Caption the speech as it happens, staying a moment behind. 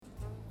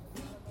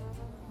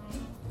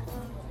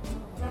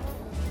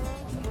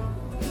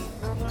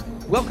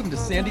Welcome to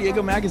San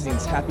Diego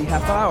Magazine's Happy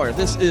Half Hour.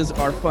 This is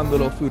our fun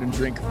little food and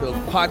drink filled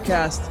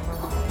podcast.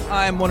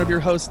 I'm one of your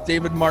hosts,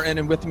 David Martin,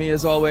 and with me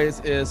as always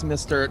is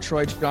Mr.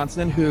 Troy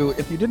Johnson, who,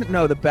 if you didn't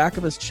know, the back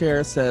of his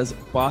chair says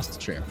boss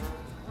chair.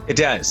 It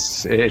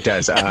does. It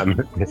does.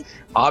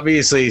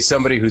 Obviously,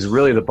 somebody who's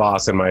really the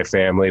boss in my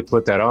family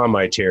put that on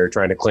my chair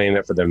trying to claim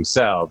it for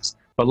themselves.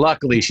 But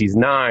luckily, she's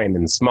 9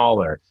 and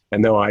smaller.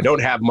 And though I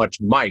don't have much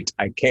might,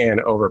 I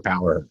can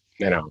overpower her.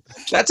 You know,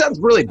 that sounds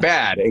really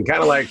bad and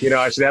kind of like,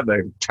 I should have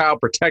the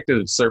Child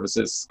Protective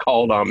Services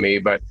called on me.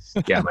 But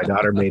yeah, my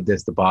daughter made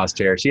this the boss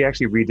chair. She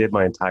actually redid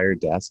my entire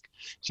desk.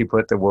 She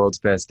put the world's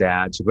best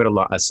dad. She put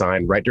a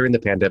sign right during the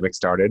pandemic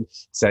started,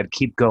 said,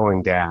 "Keep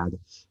going, Dad."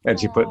 And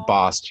she put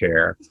boss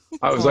chair.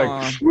 I was like,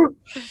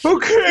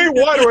 okay,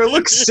 why do I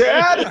look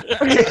sad?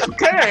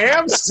 Okay, I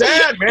am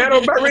sad, man.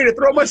 I'm about ready to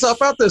throw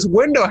myself out this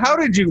window. How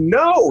did you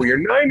know? You're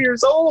 9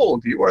 years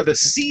old. You are the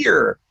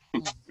seer.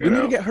 We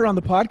need to get her on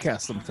the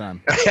podcast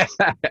sometime.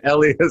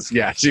 Elias,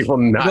 yeah, she will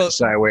not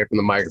shy away from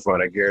the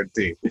microphone, I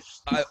guarantee.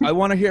 I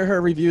want to hear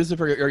her reviews of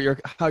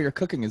how your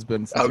cooking has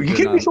been. Oh,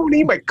 you don't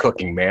eat my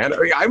cooking, man.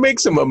 I make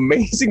some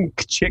amazing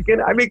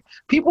chicken.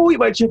 People eat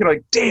my chicken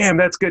like, damn,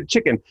 that's good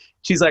chicken.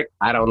 She's like,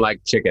 I don't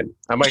like chicken.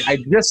 I'm like, I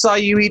just saw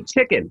you eat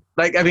chicken.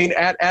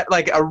 At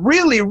like a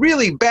really,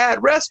 really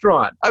bad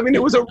restaurant.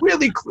 It was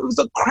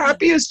the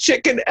crappiest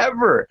chicken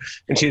ever.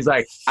 And she's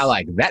like, I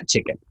like that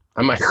chicken.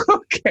 I'm like,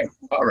 okay,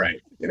 all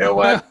right. You know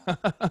what?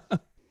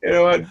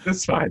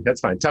 That's fine. That's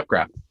fine. Tough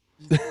crap.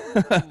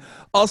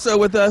 Also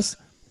with us,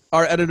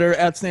 our editor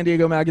at San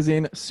Diego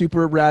Magazine,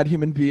 super rad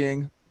human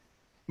being,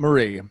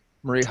 Marie.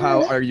 Marie,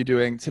 how are you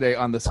doing today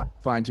on this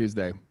fine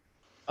Tuesday?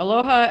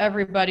 Aloha,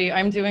 everybody.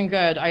 I'm doing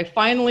good. I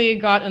finally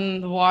got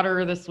in the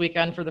water this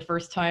weekend for the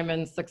first time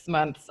in 6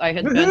 months. I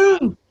had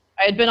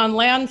been on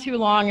land too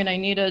long, and I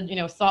needed,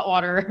 salt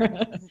water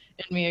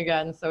in me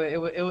again. So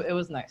it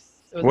was nice.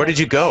 Where did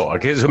you go?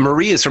 Okay, so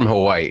Marie is from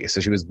Hawaii,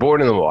 so she was born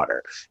in the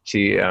water.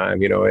 She,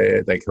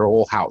 like her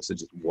whole house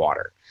is just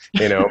water,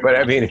 But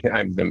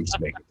I'm just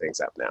making things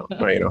up now,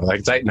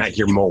 like it's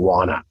you're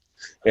Moana,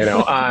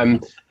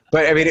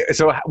 But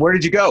so where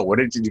did you go?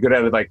 Did you go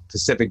down to like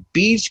Pacific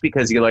Beach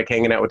because you like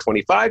hanging out with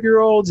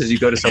 25-year-olds? Did you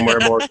go to somewhere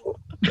more?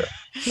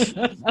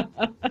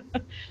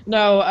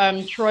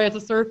 No, Troy, as a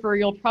surfer,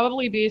 you'll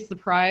probably be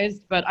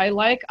surprised, but I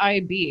like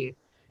IB.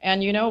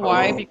 And you know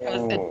why?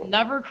 Because it's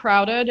never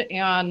crowded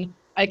and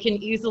I can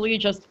easily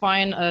just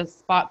find a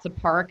spot to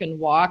park and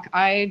walk.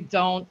 I'm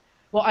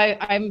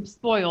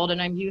spoiled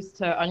and I'm used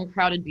to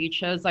uncrowded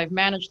beaches. I've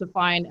managed to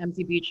find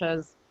empty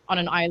beaches on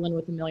an island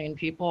with 1 million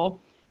people.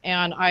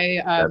 And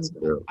I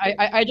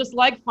just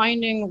like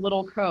finding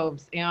little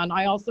coves. And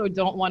I also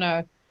don't want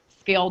to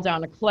scale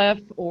down a cliff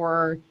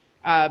or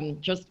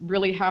just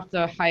really have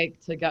to hike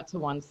to get to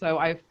one. So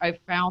I've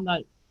found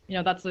that,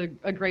 that's a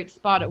great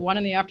spot. At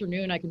 1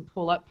 PM, I can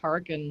pull up,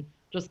 park, and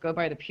just go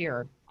by the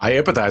pier. I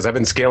empathize. I've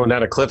been scaling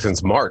down a cliff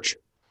since March.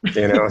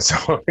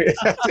 So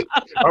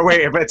or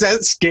wait, if it's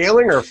at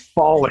scaling or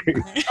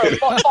falling?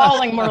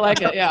 Falling, more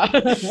like it, yeah.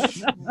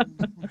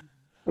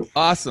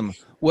 Awesome.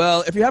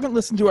 Well, if you haven't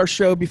listened to our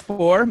show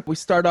before, we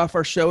start off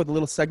our show with a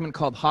little segment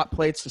called Hot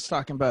Plates, just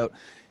talking about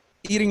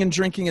eating and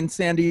drinking in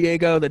San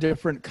Diego, the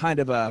different kind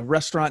of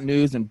restaurant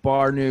news and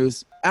bar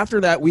news. After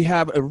that, we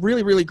have a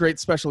really, really great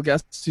special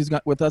guest who's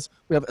got with us.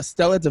 We have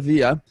Estela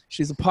Davia.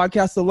 She's a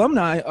podcast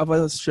alumni of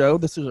this show.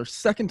 This is her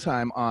second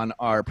time on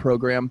our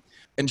program.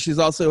 And she's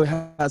also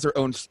has her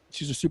own,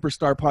 she's a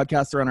superstar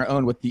podcaster on her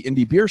own with the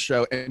Indie Beer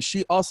Show. And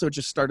she also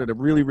just started a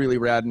really, really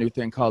rad new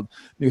thing called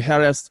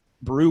Mujeres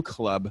Brew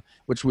Club,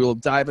 which we will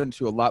dive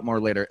into a lot more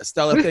later.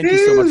 Estela, thank you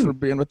so much for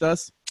being with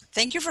us.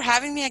 Thank you for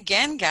having me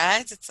again,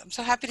 guys. I'm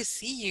so happy to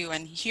see you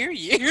and hear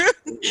you.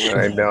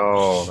 I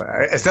know.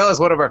 Estela is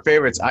one of our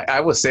favorites.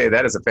 I will say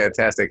that is a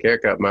fantastic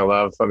haircut, my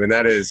love.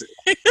 That is,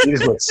 you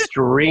just look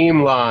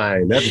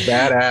streamlined. That's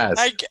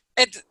badass.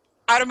 It's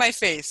out of my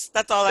face.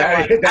 That's all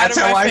I want. That's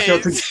how I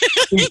felt.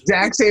 The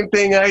exact same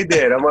thing I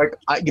did. I'm like,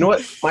 you know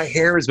what? My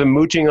hair has been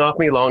mooching off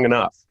me long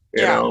enough.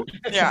 You know?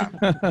 Yeah.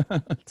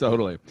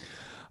 Totally.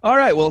 All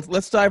right. Well,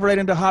 let's dive right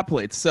into Hot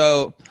Plates.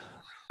 So,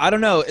 I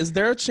don't know. Is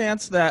there a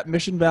chance that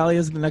Mission Valley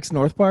is the next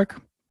North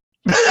Park?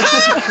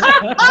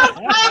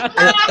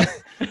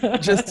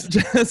 just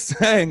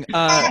saying.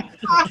 I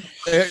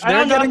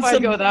don't know if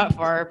I'd go that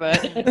far,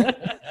 but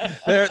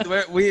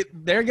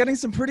they're getting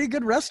some pretty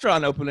good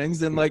restaurant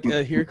openings, and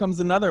here comes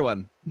another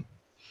one.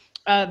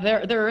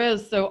 There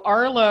is. So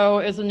Arlo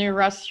is a new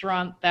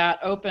restaurant that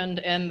opened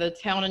in the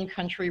Town and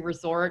Country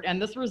Resort,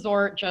 and this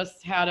resort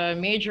just had a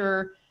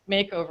major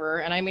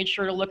makeover, and I made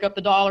sure to look up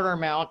the dollar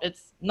amount.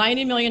 It's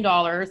 $90 million.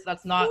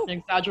 That's not an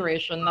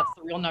exaggeration. That's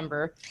the real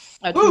number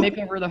to make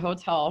over the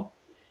hotel.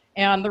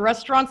 And the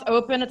restaurant's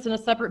open. It's in a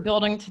separate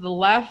building to the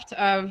left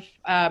of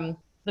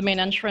the main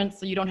entrance,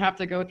 so you don't have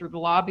to go through the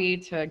lobby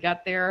to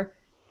get there.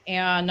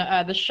 And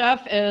the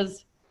chef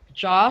is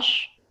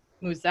Josh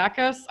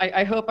Mouzakis.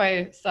 I hope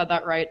I said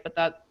that right, but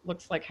that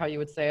looks like how you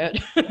would say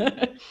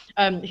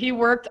it. He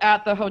worked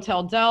at the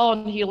Hotel Del,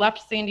 and he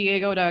left San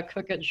Diego to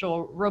cook at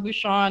Joel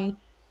Robuchon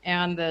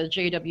and the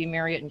JW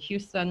Marriott in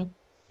Houston.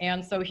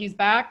 And so he's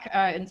back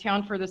in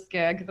town for this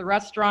gig. The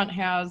restaurant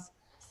has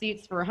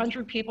seats for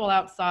 100 people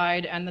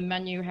outside, and the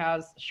menu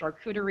has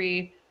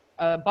charcuterie,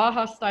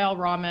 Baja-style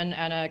ramen,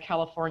 and a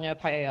California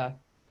paella.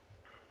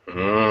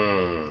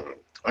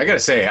 I gotta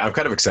say, I'm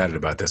kind of excited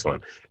about this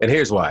one, and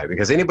here's why.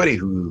 Because anybody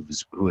who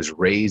was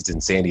raised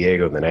in San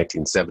Diego in the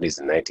 1970s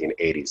and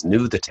 1980s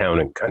knew the Town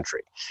and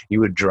Country. You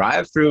would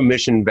drive through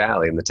Mission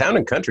Valley, and the Town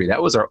and Country,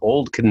 that was our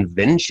old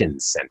convention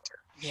center.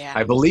 Yeah.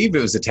 I believe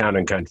it was the Town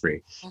and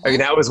Country. I mean,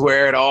 that was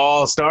where it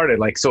all started.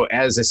 Like, so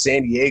as a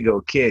San Diego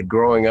kid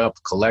growing up,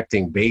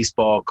 collecting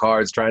baseball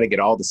cards, trying to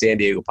get all the San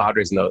Diego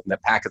Padres and the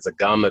packets of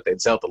gum that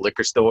they'd sell at the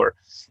liquor store,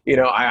 you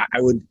know,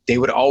 they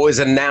would always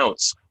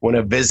announce when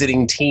a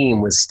visiting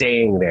team was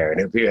staying there.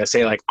 And it'd be,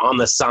 say, like on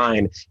the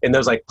sign in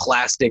those like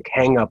plastic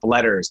hang up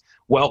letters,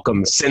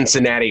 welcome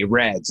Cincinnati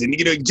Reds. And,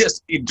 you know,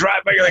 you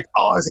drive by, you're like,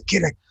 oh, as a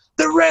kid, like,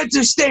 the Reds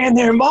are staying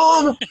there,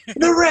 Mom.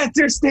 The Reds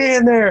are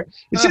staying there.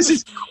 It's just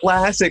this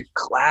classic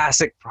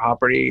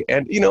property.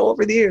 And, you know,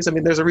 over the years, I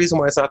mean, there's a reason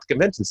why it's not the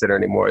convention center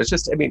anymore. It's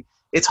just, I mean,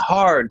 it's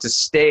hard to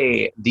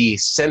stay the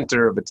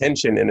center of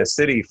attention in a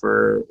city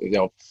for, you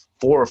know,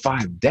 4 or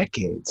 5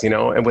 decades, you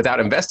know, and without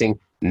investing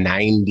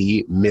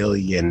 $90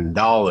 million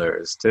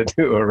to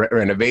do a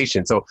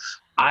renovation. So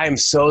I'm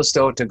so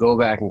stoked to go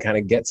back and kind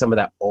of get some of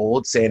that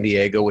old San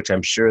Diego, which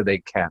I'm sure they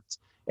kept,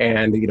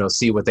 and, you know,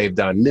 see what they've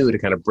done new to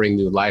kind of bring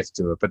new life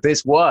to it. But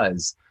this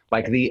was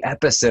like the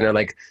epicenter,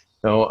 like,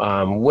 you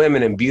know,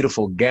 women in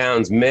beautiful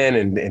gowns, men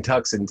in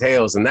tux and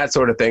tails and that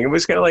sort of thing. It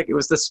was kind of like, it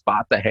was the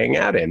spot to hang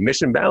out in.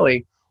 Mission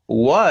Valley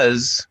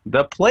was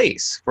the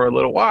place for a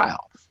little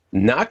while.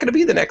 Not going to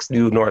be the next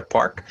new North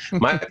Park.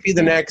 Might be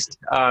the next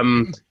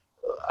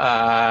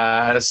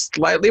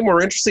slightly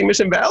more interesting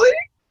Mission Valley.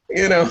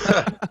 You know,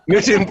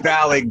 Mission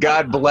Valley,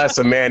 God bless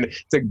them, man.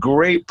 It's a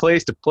great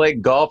place to play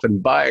golf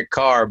and buy a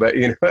car, but,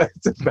 you know,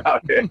 that's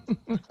about it.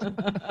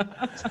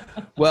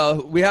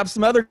 Well, we have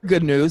some other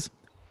good news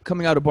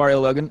coming out of Barrio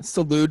Logan.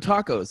 Salud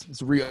Tacos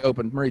is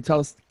reopened. Marie,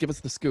 give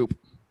us the scoop.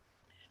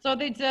 So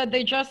they did.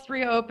 They just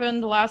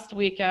reopened last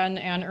weekend,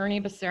 and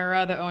Ernie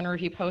Becerra, the owner,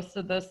 he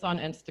posted this on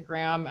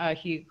Instagram.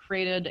 He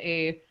created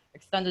a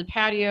extended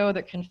patio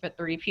that can fit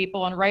 30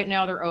 people, and right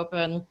now they're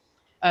open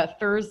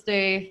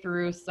Thursday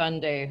through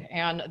Sunday.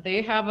 And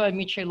they have a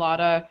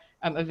michelada,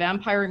 a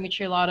vampire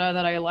michelada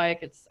that I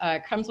like. It's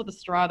comes with a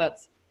straw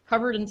that's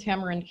covered in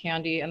tamarind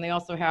candy, and they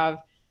also have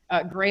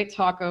great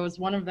tacos.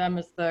 One of them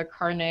is the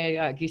carne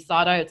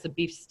guisada. It's a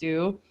beef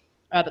stew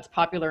that's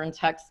popular in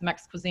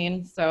Tex-Mex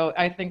cuisine. So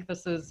I think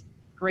this is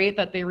great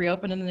that they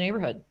reopened in the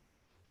neighborhood.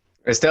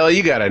 Estelle,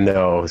 you got to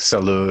know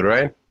Salud,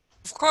 right?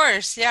 Of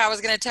course. Yeah, I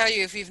was going to tell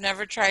you, if you've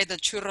never tried the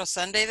churro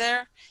sundae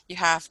there, you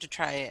have to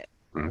try it.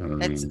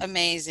 Mm-hmm. It's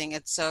amazing.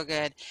 It's so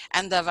good.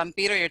 And the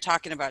vampiro you're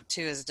talking about,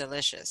 too, is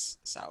delicious.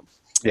 So,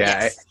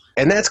 yeah. yes.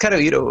 And that's kind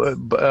of, you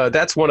know,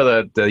 that's one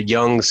of the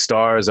young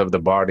stars of the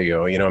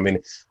barrio. You know, I mean,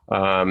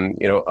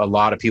 you know, a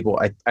lot of people,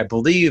 I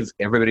believe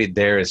everybody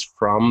there is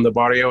from the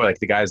barrio, like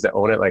the guys that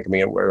own it, like, I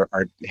mean,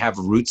 have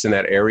roots in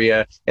that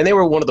area. And they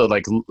were one of the,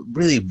 like,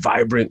 really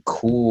vibrant,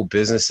 cool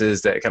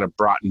businesses that kind of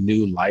brought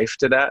new life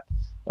to that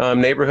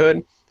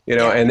neighborhood. You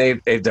know, and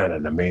they've done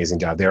an amazing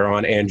job. They're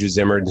on Andrew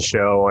Zimmern's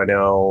show. I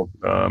know,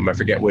 I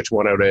forget which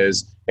one it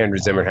is. Andrew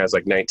Zimmern has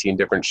like 19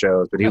 different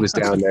shows, but he was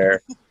down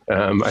there.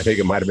 I think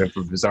it might have been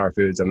for Bizarre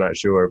Foods. I'm not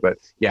sure, but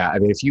yeah, I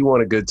mean, if you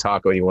want a good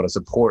taco, you want to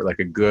support like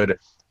a good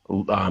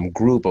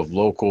group of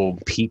local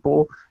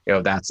people, you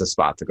know, that's the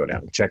spot to go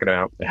down. Check it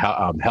out.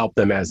 Help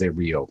them as they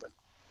reopen.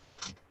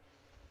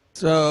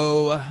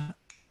 So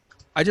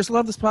I just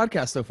love this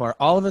podcast so far.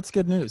 All of it's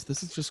good news.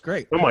 This is just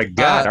great. Oh my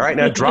God. All right.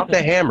 Now drop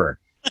the hammer.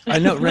 I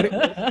know. Ready?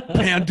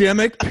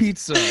 Pandemic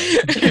pizza.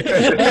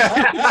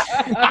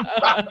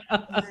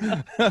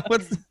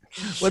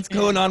 What's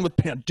going on with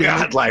pandemic?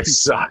 God, life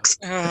sucks.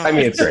 I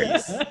mean, it's great.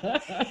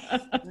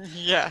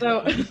 Yeah.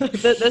 So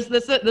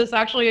this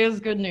actually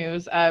is good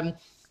news.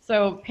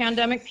 So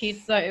Pandemic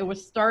Pizza, it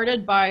was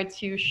started by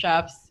 2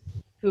 chefs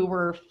who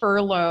were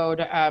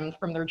furloughed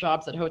from their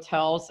jobs at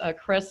hotels,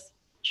 Chris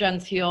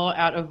Gentile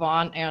at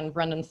Avant and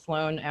Brendan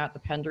Sloan at the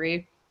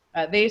Pendry.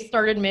 They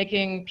started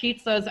making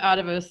pizzas out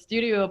of a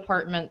studio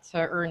apartment to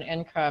earn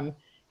income.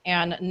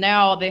 And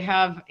now they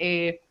have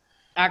a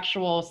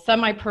actual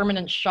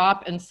semi-permanent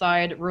shop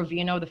inside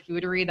Rovino, the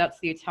Foodery. That's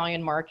the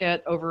Italian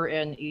market over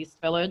in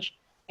East Village.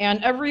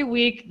 And every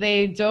week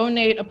they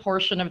donate a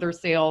portion of their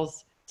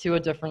sales to a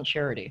different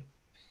charity.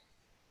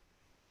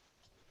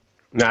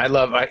 No, I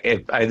love,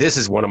 this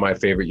is one of my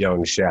favorite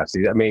young chefs.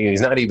 I mean, he's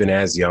not even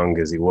as young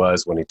as he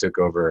was when he took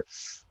over.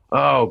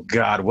 Oh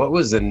God, what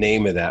was the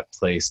name of that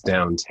place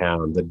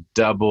downtown? The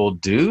Double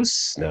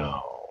Deuce?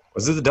 No.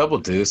 Was it the Double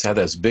Deuce? Had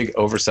those big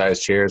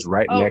oversized chairs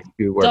right next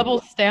to where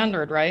Double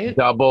Standard, right?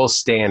 Double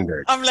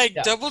Standard. I'm like,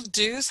 Double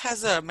Deuce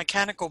has a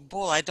mechanical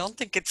bull. I don't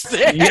think it's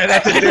there. Yeah,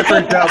 that's a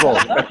different double.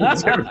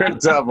 That's a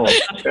different double.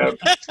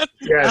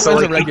 Yeah, so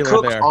like they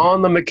cook there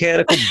on the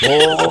mechanical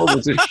bull.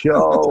 There's a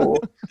show.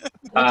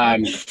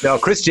 No,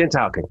 Chris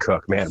Gentile can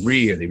cook, man.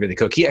 Really, really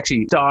cook. He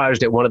actually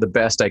dodged at one of the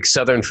best like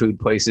Southern food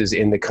places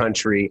in the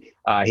country.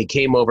 He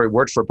came over,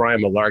 worked for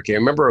Brian Malarkey. I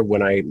remember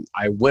when I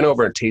went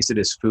over and tasted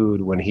his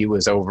food when he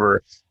was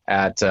over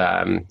at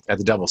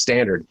the Double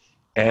Standard,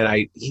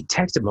 and he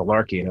texted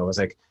Malarkey, and I was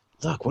like,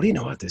 "Look, what do you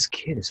know about this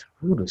kid? His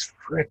food was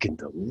freaking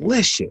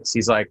delicious."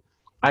 He's like,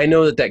 "I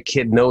know that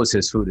kid knows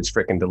his food is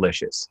freaking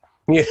delicious."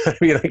 You know what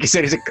I mean? Like you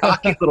said, he's a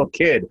cocky little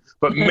kid,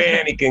 but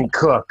man, he can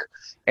cook.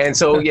 And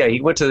so, yeah,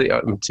 he went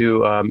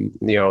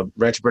to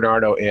Rancho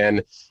Bernardo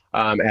Inn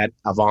at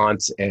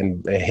Avant,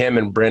 and him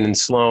and Brendan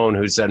Sloan,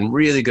 who's done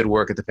really good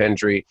work at the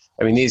Pendry.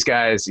 I mean, these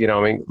guys,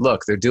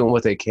 look, they're doing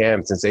what they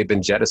can since they've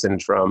been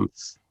jettisoned from,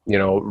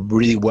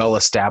 really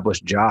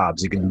well-established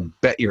jobs. You can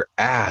bet your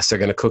ass they're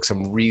going to cook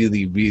some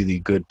really, really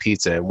good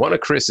pizza. And one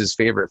of Chris's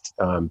favorite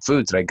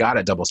foods that I got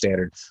at Double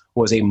Standard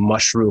was a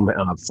mushroom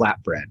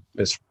flatbread. It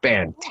was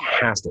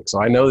fantastic.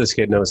 So I know this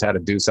kid knows how to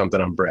do something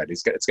on bread.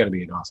 It's going to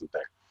be an awesome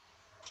thing.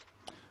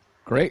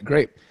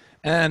 Great.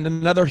 And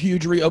another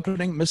huge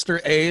reopening, Mr.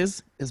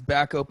 A's is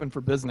back open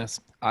for business.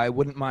 I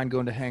wouldn't mind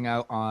going to hang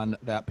out on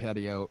that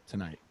patio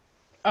tonight.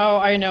 Oh,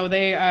 I know.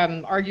 They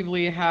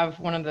arguably have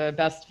one of the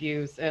best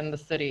views in the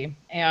city.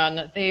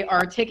 And they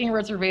are taking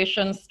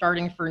reservations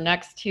starting for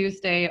next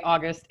Tuesday,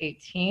 August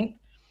 18th.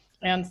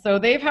 And so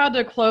they've had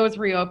to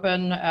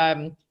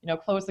reopen,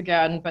 close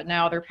again, but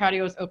now their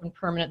patio is open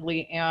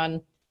permanently.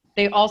 And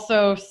they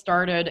also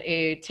started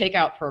a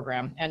takeout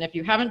program. And if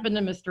you haven't been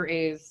to Mr.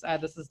 A's,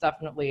 this is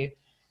definitely,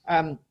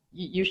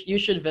 you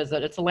should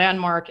visit. It's a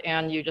landmark,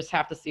 and you just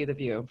have to see the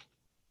view.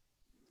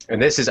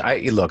 And this is, I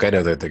know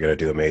that they're going to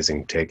do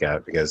amazing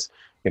takeout because,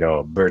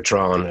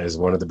 Bertrand is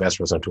one of the best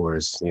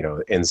restaurateurs,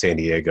 in San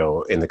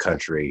Diego, in the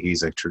country.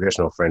 He's a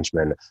traditional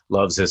Frenchman,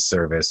 loves his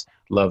service,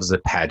 loves the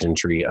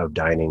pageantry of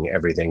dining,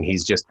 everything.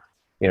 He's just,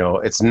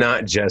 it's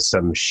not just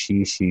some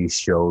shishi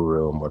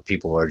showroom where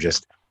people are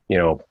just,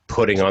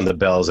 putting on the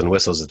bells and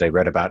whistles that they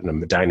read about in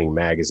a dining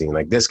magazine.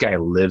 Like, this guy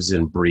lives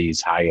and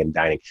breathes high-end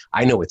dining.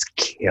 I know it's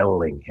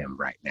killing him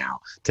right now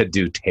to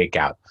do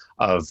takeout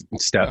of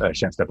Chef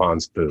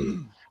Stefan's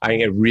food. I mean,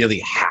 it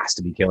really has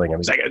to be killing him.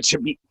 He's like, it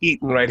should be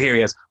eaten right here.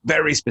 He has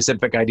very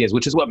specific ideas,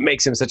 which is what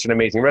makes him such an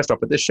amazing restaurant.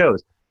 But this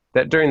shows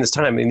that during this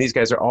time, and these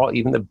guys are all,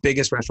 even the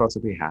biggest restaurants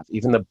that we have,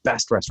 even the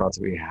best restaurants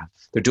that we have,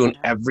 they're doing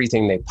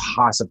everything they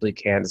possibly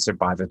can to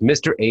survive. If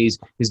Mr. A's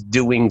is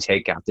doing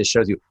takeout, this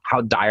shows you how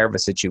dire of a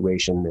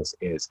situation this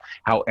is,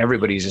 how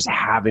everybody's just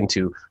having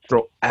to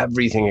throw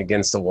everything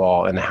against the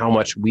wall, and how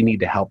much we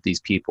need to help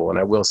these people. And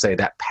I will say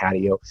that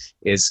patio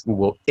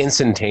will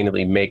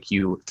instantaneously make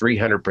you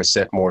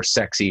 300% more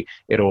sexy.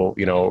 It'll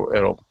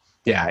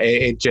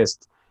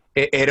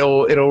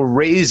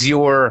raise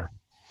your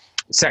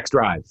sex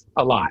drive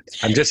a lot.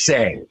 I'm just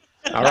saying.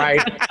 All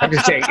right. I'm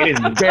just saying it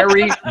is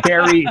very,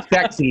 very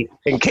sexy.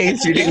 In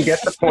case you didn't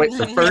get the point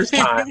the first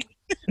time,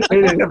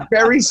 it is a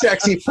very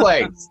sexy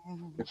place.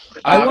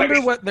 I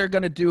wonder what they're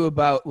going to do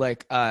about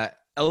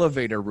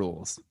elevator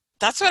rules.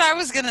 That's what I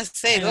was going to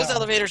say. Those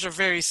elevators are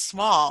very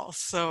small.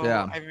 So,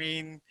 yeah. I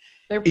mean,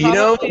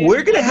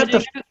 we're going to have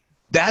to.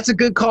 That's a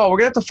good call. We're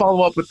going to have to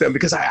follow up with them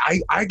because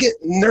I get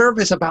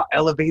nervous about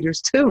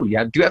elevators too.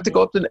 Yeah. Do you have to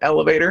go up to an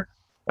elevator?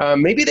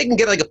 Maybe they can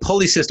get like a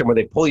pulley system where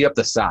they pull you up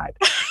the side.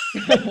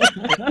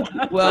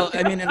 Well,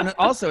 I mean, and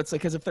also it's like,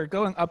 because if they're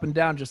going up and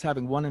down, just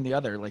having one and the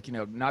other,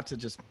 not to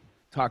just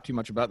talk too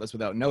much about this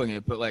without knowing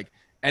it, but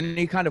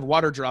any kind of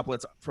water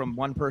droplets from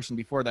one person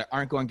before that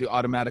aren't going to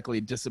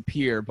automatically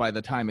disappear by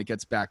the time it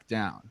gets back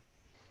down.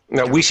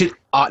 Now we should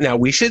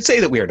say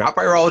that we are not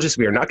virologists.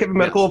 We are not giving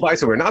medical advice.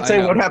 So we're not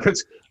saying what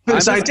happens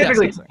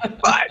scientifically,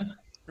 but.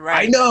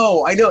 Right. I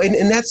know,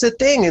 and that's the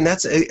thing, and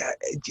that's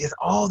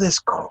all this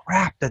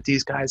crap that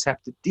these guys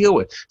have to deal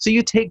with. So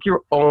you take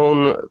your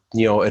own,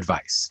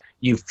 advice.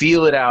 You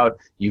feel it out.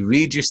 You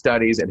read your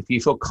studies, and if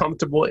you feel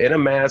comfortable in a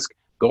mask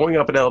going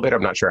up an elevator,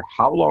 I'm not sure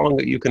how long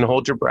that you can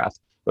hold your breath,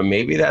 but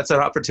maybe that's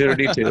an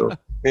opportunity to,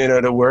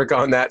 to work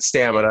on that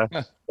stamina.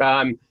 But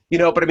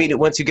I mean,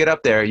 once you get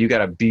up there, you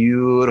got a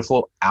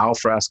beautiful al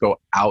fresco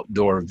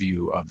outdoor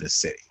view of the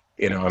city.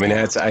 I mean,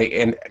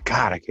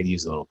 I could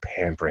use a little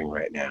pampering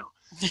right now.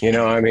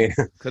 I mean,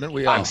 couldn't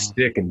we all? I'm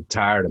sick and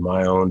tired of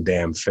my own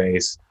damn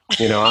face.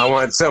 I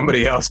want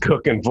somebody else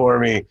cooking for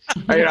me.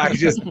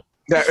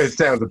 It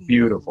sounds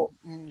beautiful.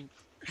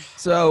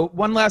 So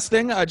one last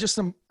thing, just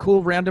some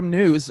cool random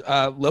news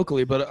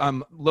locally, but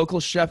local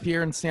chef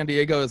here in San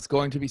Diego is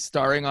going to be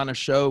starring on a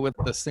show with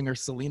the singer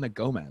Selena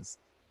Gomez.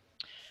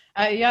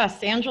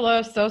 Yes,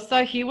 Angelo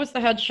Sosa. He was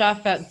the head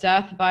chef at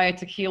Death by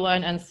Tequila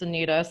and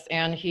Encinitas,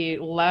 and he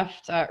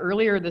left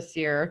earlier this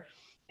year.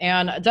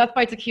 And Death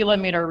by Tequila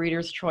made our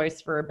Reader's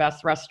Choice for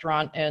Best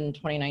Restaurant in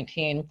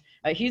 2019.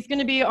 He's going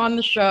to be on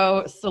the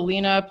show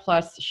Selena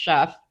Plus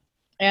Chef,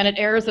 and it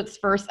airs its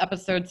first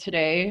episode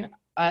today,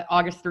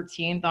 August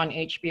 13th on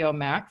HBO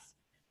Max.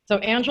 So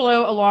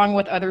Angelo, along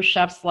with other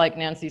chefs like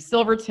Nancy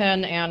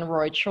Silverton and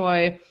Roy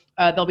Choi,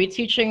 they'll be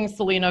teaching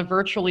Selena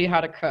virtually how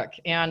to cook.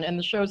 And in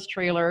the show's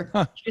trailer,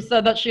 she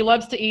said that she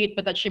loves to eat,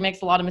 but that she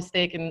makes a lot of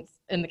mistakes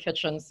in the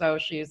kitchen. So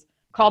she's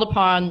called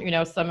upon,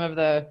 some of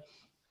the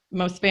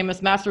most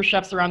famous master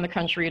chefs around the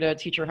country to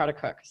teach her how to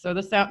cook. So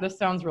this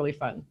sounds really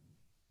fun.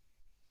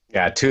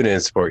 Yeah, tune in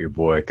and support your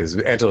boy, because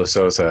Angelo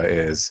Sosa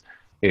is,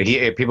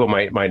 people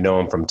might know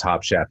him from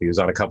Top Chef. He was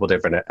on a couple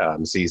different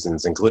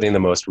seasons, including the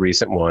most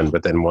recent one,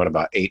 but then one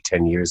about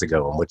 8-10 years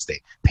ago in which they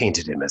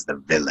painted him as the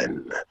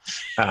villain.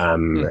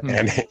 And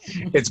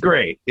it's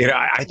great.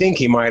 I think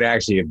he might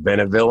actually have been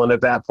a villain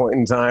at that point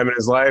in time in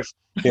his life.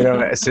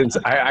 Since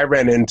I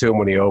ran into him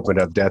when he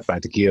opened up Death by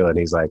Tequila, and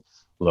he's like,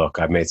 look,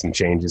 I've made some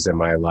changes in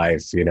my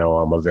life.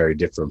 I'm a very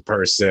different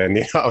person.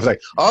 I was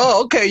like,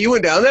 oh, okay, you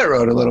went down that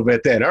road a little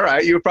bit then. All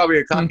right, you were probably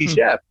a cocky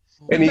chef.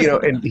 And,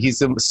 and he's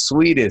the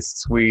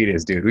sweetest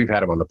dude. We've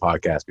had him on the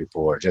podcast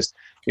before. Just,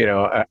 you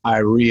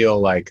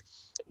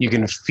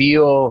can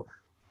feel,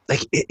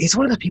 like, it's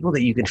one of the people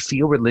that you can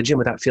feel religion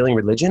without feeling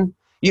religion.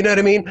 You know what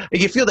I mean?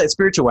 Like, you feel that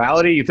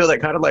spirituality. You feel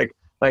that kind of like,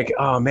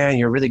 oh man,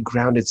 you're a really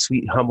grounded,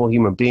 sweet, humble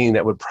human being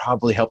that would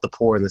probably help the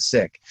poor and the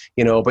sick,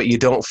 but you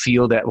don't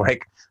feel that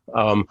like,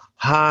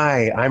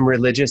 hi, I'm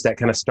religious, that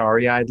kind of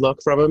starry-eyed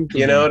look from him.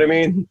 You know what I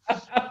mean?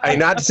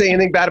 Not to say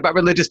anything bad about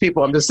religious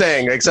people. I'm just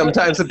saying, like,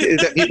 sometimes that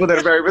people that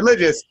are very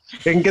religious,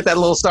 they can get that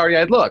little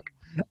starry-eyed look.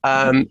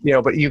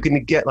 But you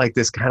can get like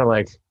this kind of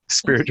like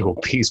spiritual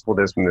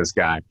peacefulness from this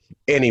guy.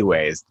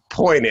 Anyways,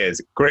 point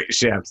is, great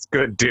chefs,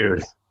 good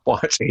dude.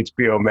 Watch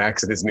HBO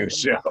Max and his new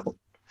show.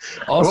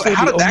 Also,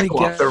 how did that go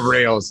off the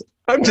rails?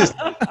 I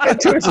had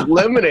too much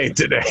lemonade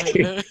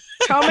today.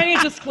 How many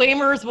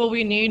disclaimers will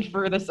we need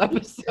for this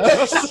episode?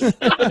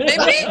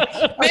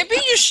 Maybe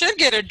you should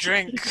get a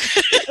drink.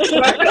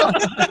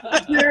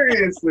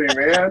 Seriously,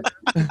 man.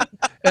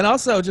 And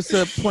also, just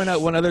to point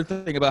out one other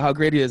thing about how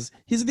great he is,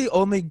 he's the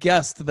only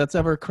guest that's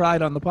ever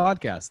cried on the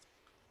podcast.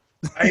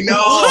 I know.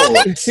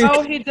 Oh,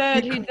 he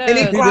did. And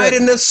he cried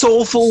in a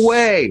soulful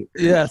way.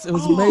 Yes, it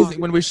was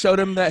amazing. When we showed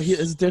him that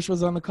his dish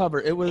was on the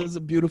cover, it was a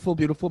beautiful,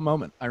 beautiful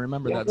moment. I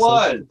remember that. It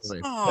was.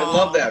 I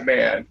love that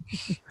man.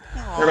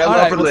 I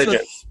love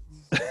religion.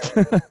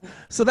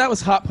 So that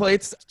was Hot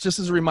Plates. Just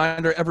as a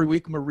reminder, every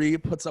week Marie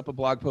puts up a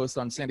blog post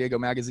on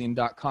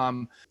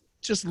SanDiegoMagazine.com,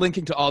 just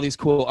linking to all these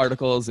cool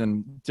articles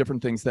and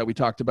different things that we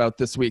talked about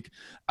this week.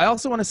 I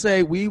also want to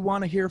say we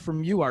want to hear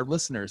from you, our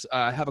listeners.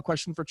 Have a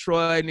question for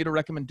Troy, need a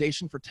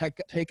recommendation for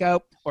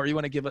takeout, or you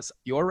want to give us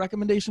your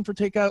recommendation for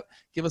takeout,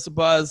 give us a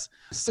buzz,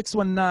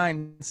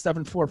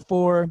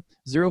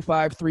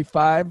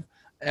 619-744-0535.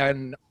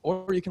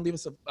 Or you can leave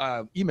us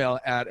an email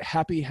at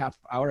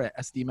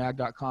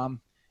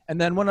happyhalfhour@sdmag.com. And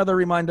then one other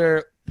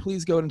reminder,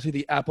 please go into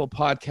the Apple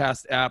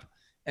Podcast app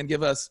and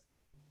give us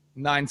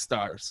 9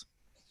 stars.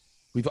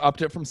 We've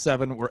upped it from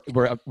 7. We're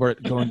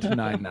going to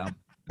 9 now.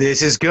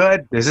 This is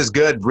good.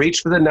 Reach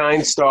for the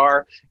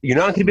 9-star. You're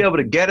not going to be able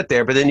to get it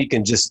there, but then you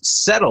can just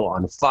settle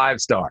on 5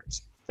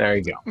 stars. There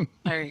you go.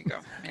 There you go.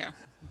 Yeah.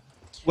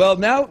 Well,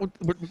 now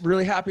we're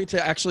really happy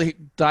to actually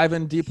dive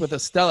in deep with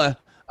Estela.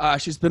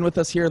 She's been with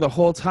us here the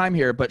whole time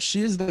here, but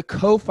she's the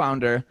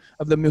co-founder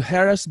of the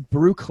Mujeres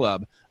Brew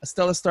Club.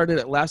 Estela started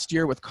it last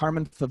year with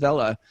Carmen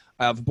Favela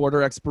of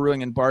Border X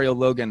Brewing in Barrio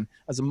Logan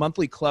as a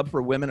monthly club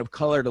for women of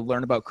color to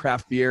learn about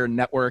craft beer,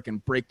 network,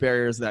 and break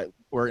barriers that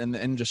were in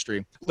the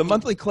industry. The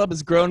monthly club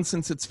has grown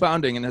since its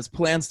founding and has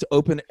plans to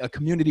open a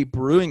community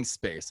brewing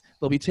space.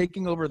 They'll be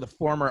taking over the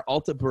former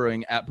Alta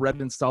Brewing at Bread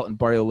and Salt in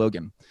Barrio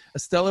Logan.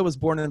 Estela was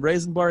born and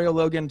raised in Barrio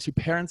Logan to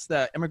parents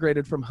that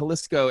immigrated from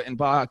Jalisco in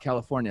Baja,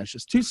 California. She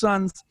has 2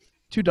 sons,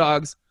 2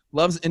 dogs,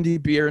 loves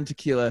indie beer and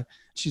tequila.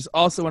 She's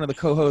also one of the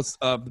co-hosts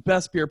of the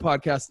best beer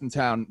podcast in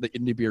town, the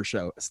Indie Beer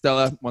Show.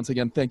 Estela, once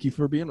again, thank you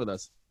for being with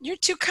us. You're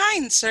too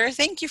kind, sir.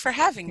 Thank you for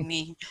having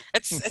me.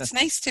 It's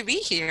nice to be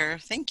here.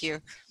 Thank you.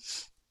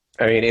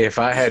 I mean, if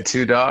I had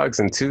 2 dogs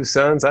and 2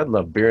 sons, I'd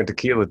love beer and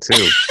tequila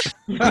too.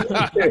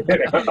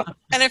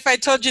 And if I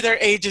told you their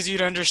ages,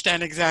 you'd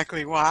understand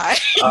exactly why.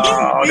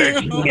 Oh,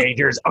 they're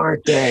teenagers,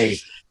 aren't they?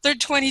 They're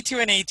 22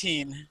 and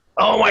 18.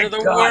 Oh my They're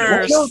the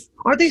God! worst.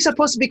 Aren't they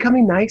supposed to be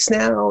becoming nice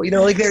now?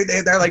 Like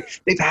they're like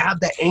they've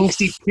had that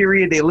angsty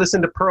period. They listen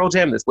to Pearl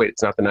Jam. It's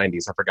not the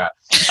 '90s. I forgot.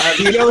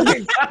 They've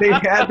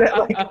had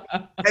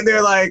that and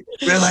they're like,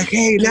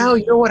 hey, now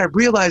you know what? I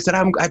realized that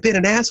I've been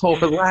an asshole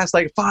for the last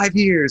 5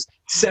 years,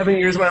 7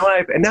 years of my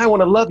life, and now I want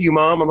to love you,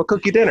 Mom. I'm gonna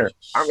cook you dinner.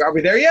 Are we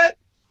there yet?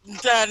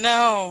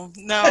 No,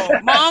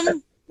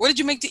 Mom. What did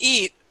you make to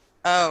eat?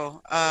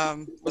 Oh,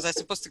 was I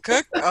supposed to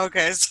cook?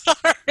 Okay,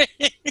 sorry.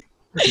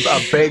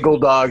 A bagel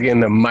dog in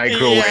the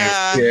microwave.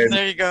 Yeah, kid.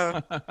 there you go.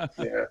 Yeah.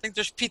 I think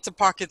there's pizza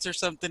pockets or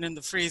something in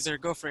the freezer.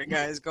 Go for it,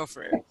 guys. Go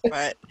for it.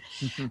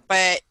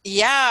 But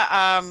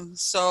yeah,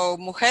 so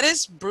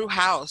Mujeres Brew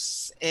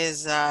House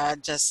is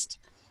just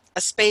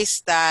a space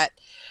that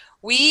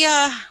we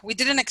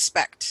didn't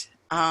expect.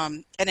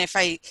 And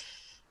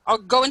I'll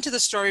go into the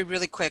story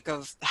really quick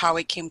of how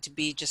it came to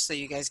be, just so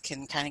you guys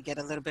can kind of get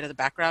a little bit of the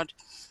background.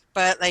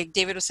 But like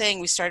David was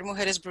saying, we started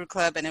Mujeres Brew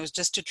Club, and it was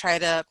just to try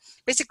to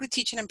basically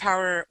teach and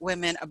empower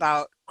women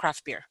about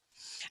craft beer.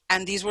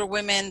 And these were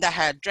women that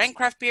had drank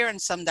craft beer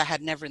and some that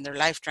had never in their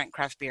life drank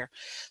craft beer.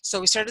 So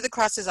we started the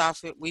classes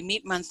off. We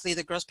meet monthly.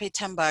 The girls pay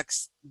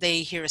 $10.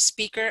 They hear a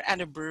speaker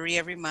and a brewery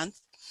every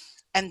month.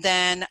 And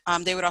then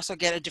they would also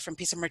get a different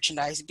piece of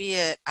merchandise, be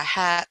it a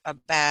hat, a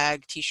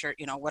bag, t-shirt,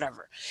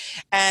 whatever.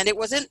 And it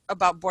wasn't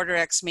about Border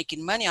X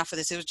making money off of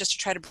this. It was just to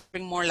try to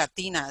bring more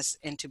Latinas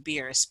into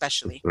beer,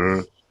 especially.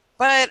 Mhm.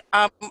 But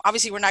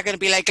obviously, we're not going to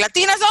be like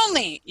Latinas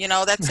only,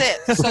 that's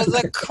it. So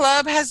the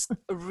club has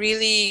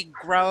really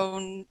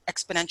grown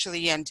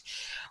exponentially, and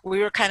we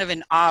were kind of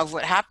in awe of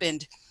what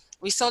happened.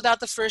 We sold out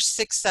the first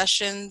 6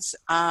 sessions.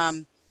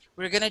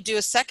 We were going to do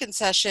a second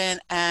session,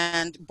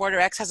 and Border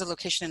X has a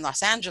location in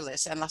Los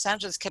Angeles, and Los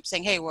Angeles kept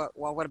saying, hey, well,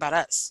 what about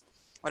us?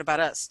 What about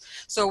us?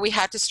 So we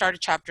had to start a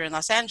chapter in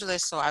Los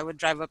Angeles, so I would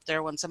drive up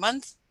there once a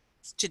month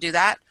to do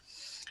that.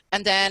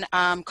 And then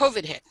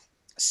COVID hit.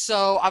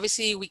 So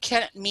obviously we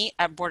can't meet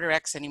at Border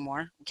X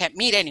anymore. We can't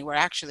meet anywhere,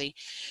 actually.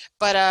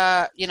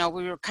 But, we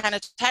were kind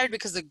of tired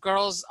because the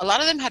girls, a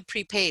lot of them had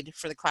prepaid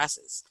for the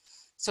classes.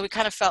 So we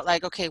kind of felt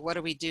like, okay, what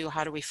do we do?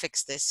 How do we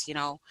fix this,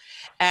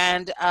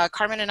 And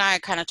Carmen and I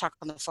kind of talk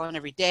on the phone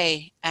every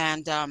day.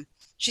 And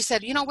she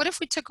said, what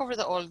if we took over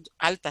the old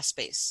Alta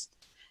space?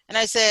 And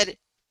I said,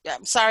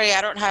 I'm sorry,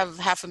 I don't have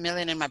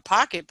 $500,000 in my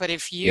pocket, but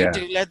if you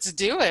do, let's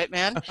do it,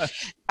 man.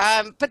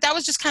 But that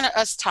was just kind of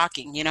us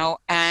talking,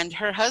 and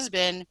her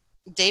husband,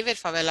 David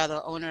Favela,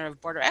 the owner of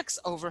Border X,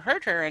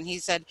 overheard her, and he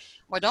said,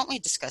 why don't we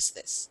discuss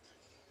this?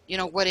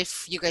 What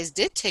if you guys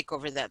did take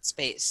over that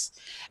space?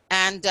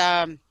 And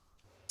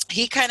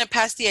he kind of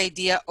passed the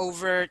idea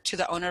over to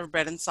the owner of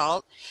Bread and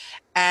Salt,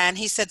 and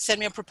he said, send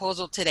me a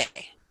proposal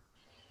today.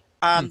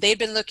 They'd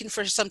been looking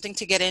for something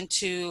to get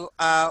into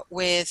that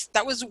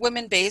was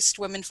women-based,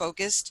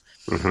 women-focused.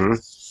 Mm-hmm.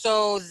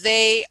 So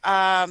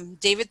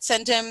David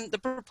sent him the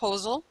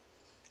proposal.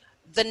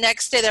 The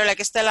next day, they're like,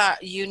 Estela,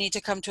 you need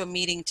to come to a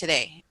meeting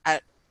today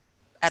at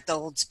the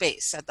old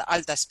space, at the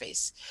Alta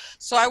space.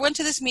 So I went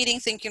to this meeting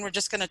thinking we're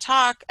just going to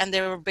talk, and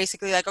they were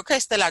basically like, okay,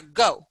 Estela,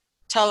 go.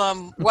 Tell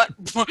them what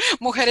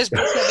Mujeres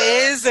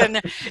Brujas is and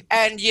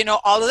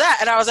all of that.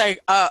 And I was like,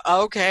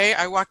 okay.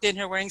 I walked in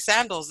here wearing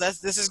sandals.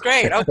 This is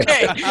great.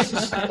 Okay.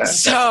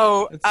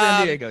 So it's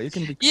San Diego. You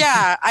can be.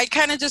 Yeah, I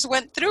kind of just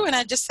went through and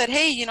I just said,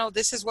 hey,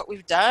 this is what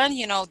we've done.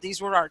 These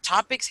were our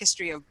topics: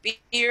 history of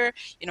beer,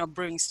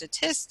 brewing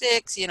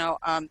statistics,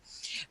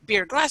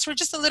 beer glassware,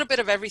 just a little bit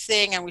of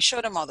everything. And we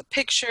showed them all the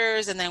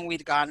pictures, and then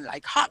we'd gone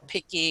like hot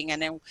picking, and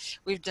then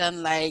we've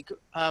done like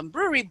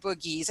brewery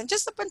boogies and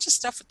just a bunch of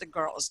stuff with the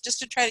girls,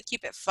 just to try to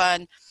keep it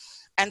fun.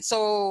 And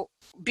so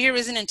beer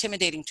isn't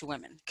intimidating to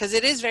women, because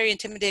it is very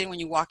intimidating when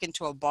you walk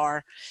into a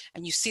bar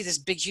and you see this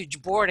big,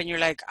 huge board and you're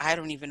like, I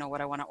don't even know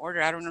what I want to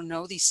order. I don't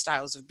know these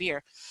styles of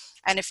beer.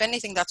 And if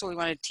anything, that's what we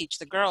want to teach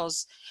the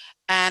girls.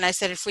 And I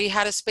said, if we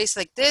had a space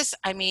like this,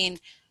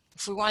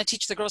 if we want to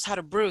teach the girls how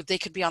to brew, they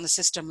could be on the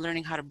system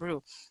learning how to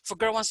brew. If a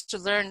girl wants to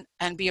learn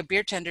and be a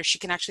beer tender, she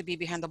can actually be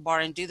behind the bar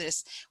and do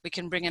this. We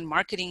can bring in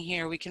marketing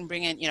here. We can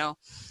bring in,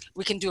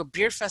 we can do a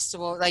beer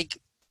festival. Like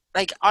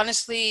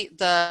honestly,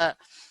 the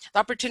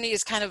opportunity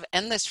is kind of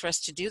endless for us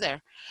to do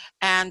there.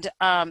 And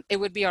it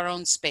would be our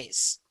own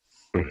space.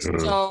 Mm-hmm.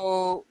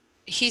 So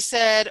he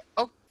said,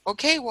 oh,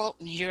 okay, well,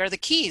 here are the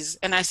keys.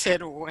 And I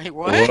said, wait,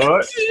 what?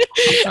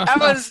 That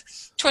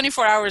was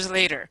 24 hours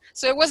later.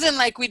 So it wasn't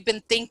like we'd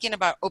been thinking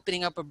about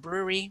opening up a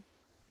brewery.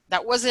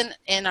 That wasn't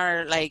in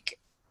our,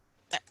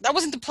 that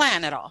wasn't the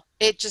plan at all.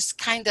 It just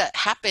kind of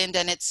happened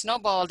and it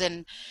snowballed,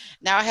 and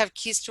now I have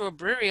keys to a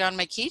brewery on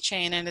my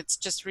keychain, and it's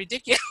just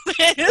ridiculous.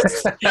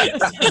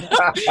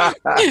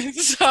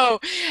 So,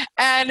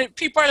 and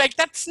people are like,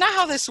 that's not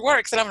how this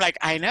works. And I'm like,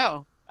 I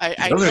know.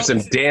 Those are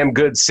some damn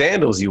good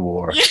sandals you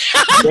wore.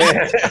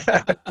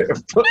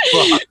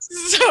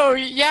 So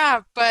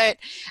yeah, but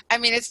I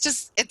mean,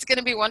 it's going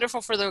to be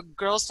wonderful for the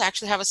girls to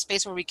actually have a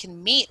space where we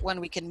can meet when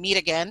we can meet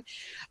again.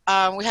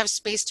 We have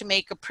space to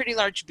make a pretty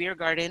large beer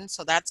garden,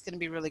 so that's going to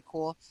be really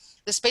cool.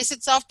 The space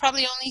itself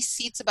probably only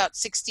seats about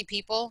 60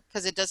 people,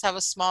 because it does have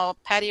a small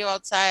patio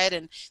outside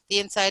and the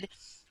inside.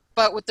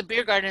 But with the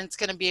beer garden, it's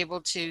going to be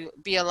able to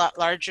be a lot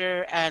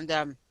larger,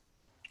 and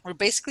we're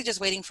basically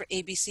just waiting for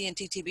ABC and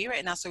TTB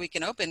right now so we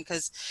can open,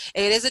 because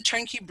it is a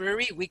turnkey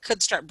brewery. We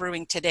could start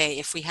brewing today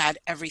if we had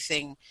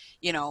everything,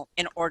 in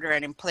order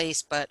and in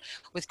place. But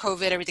with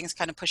COVID, everything's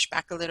kind of pushed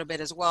back a little bit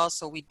as well.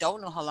 So we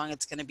don't know how long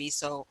it's going to be.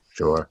 So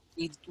sure,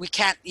 we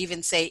can't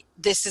even say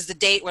this is the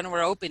date when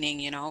we're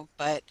opening,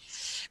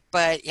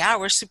 But yeah,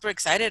 we're super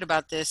excited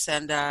about this.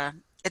 And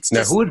it's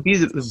now, who would be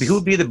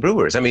the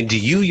brewers? I mean, do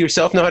you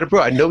yourself know how to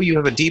brew? I know you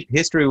have a deep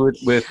history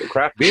with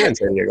craft beer in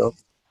San Diego.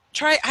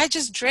 Troy, I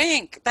just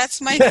drank.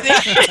 That's my thing.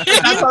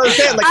 That's what I'm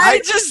saying.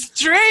 I just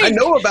drank. I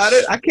know about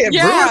it. I can't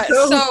brew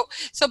it.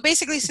 So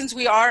basically, since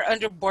we are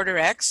under Border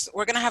X,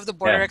 we're going to have the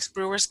Border X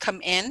brewers come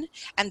in,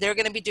 and they're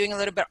going to be doing a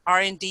little bit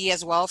R&D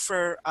as well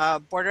for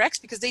Border X,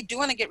 because they do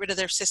want to get rid of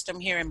their system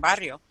here in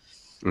Barrio.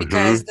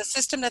 Because the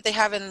system that they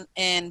have in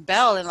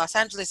Los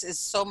Angeles is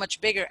so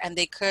much bigger, and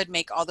they could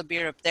make all the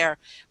beer up there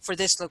for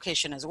this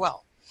location as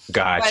well.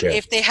 Gotcha. But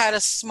if they had a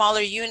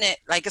smaller unit,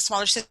 like a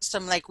smaller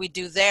system like we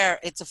do there,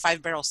 it's a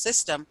 5-barrel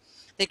system.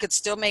 They could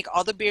still make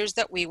all the beers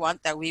that we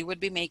want, that we would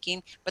be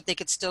making, but they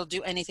could still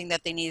do anything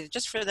that they needed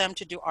just for them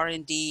to do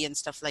R&D and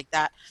stuff like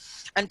that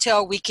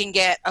until we can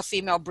get a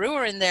female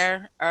brewer in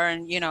there, or,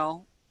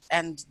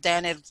 and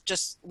then it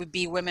just would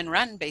be women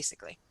run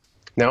basically.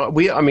 Now,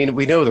 we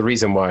know the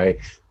reason why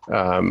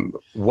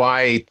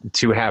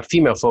to have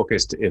female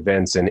focused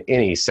events in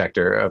any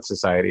sector of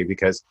society,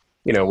 because,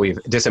 we've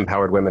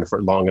disempowered women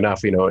for long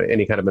enough.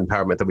 Any kind of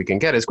empowerment that we can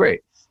get is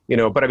great.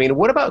 But I mean,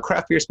 what about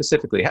craft beer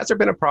specifically? Has there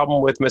been a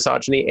problem with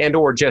misogyny and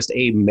or just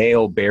a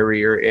male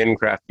barrier in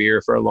craft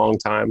beer for a long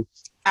time?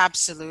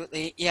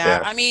 Absolutely.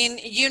 Yeah. I mean,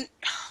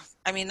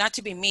 not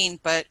to be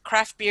mean, but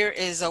craft beer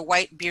is a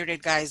white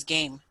bearded guy's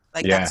game.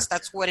 Like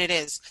that's what it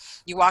is.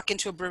 You walk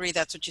into a brewery,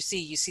 that's what you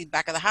see. You see the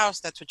back of the house,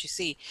 that's what you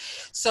see.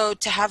 So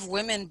to have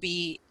women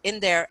be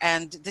in there,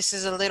 and this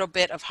is a little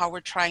bit of how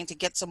we're trying to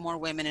get some more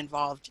women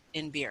involved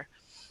in beer.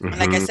 And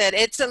like I said,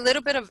 it's a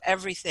little bit of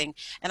everything.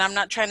 And I'm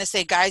not trying to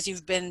say, guys,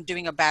 you've been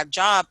doing a bad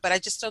job, but I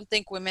just don't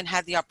think women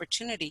had the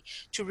opportunity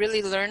to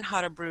really learn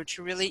how to brew,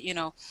 to really,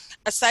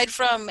 aside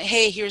from,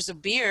 hey, here's a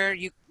beer,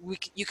 you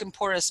can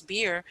pour us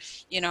beer,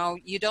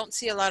 you don't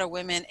see a lot of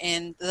women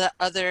in the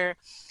other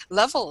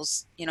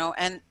levels,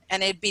 and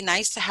it'd be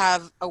nice to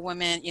have a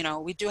woman,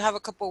 we do have a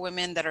couple of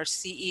women that are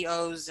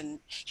CEOs and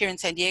here in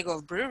San Diego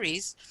of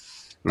breweries,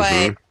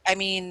 but I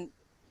mean,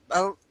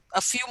 a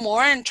few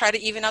more and try to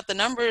even out the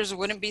numbers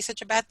wouldn't be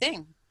such a bad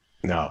thing.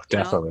 No,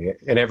 definitely.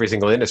 In every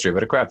single industry,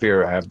 but a craft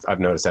beer, I've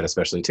noticed that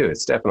especially too.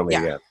 It's definitely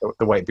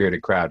the white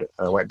bearded crowd,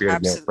 white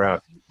bearded male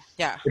crowd.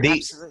 Yeah,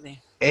 absolutely.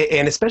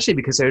 And especially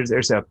because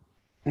there's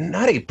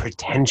not a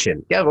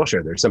pretension. Yeah, well,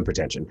 sure, there's some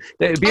pretension.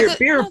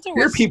 Beer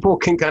people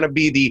can kind of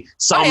be the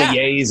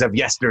sommeliers of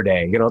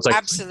yesterday. It's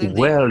like,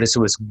 well,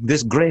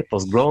 this grape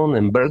was grown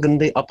in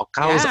Burgundy up a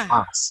cow's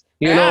ass.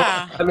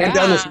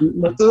 Down this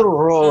little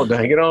road.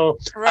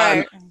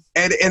 Right.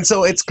 And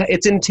so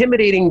it's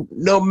intimidating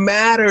no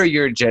matter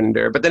your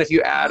gender. But then if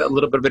you add a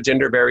little bit of a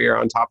gender barrier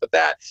on top of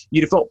that,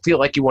 you don't feel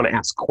like you want to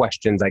ask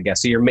questions, I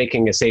guess. So you're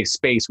making a safe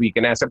space where you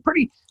can ask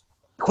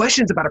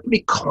questions about a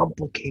pretty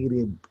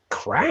complicated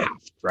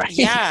craft, right?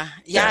 Yeah,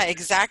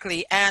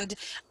 exactly. And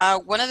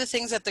one of the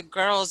things that the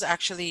girls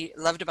actually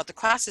loved about the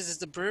classes is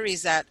the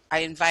breweries that I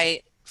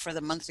invite for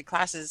the monthly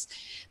classes,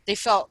 they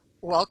felt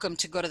welcome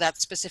to go to that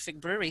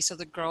specific brewery. So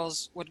the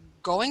girls would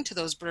going to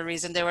those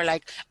breweries and they were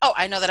like, oh,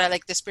 I know that I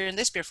like this beer and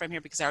this beer from here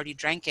because I already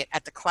drank it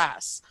at the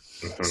class.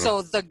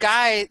 So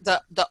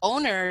the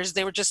owners,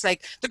 they were just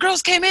like, the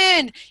girls came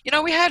in,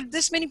 we had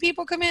this many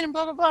people come in and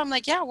blah, blah, blah. I'm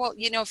like, yeah, well,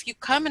 if you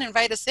come and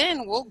invite us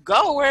in, we'll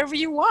go wherever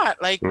you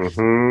want. Like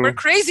we're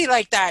crazy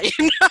like that,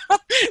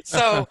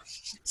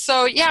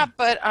 So yeah,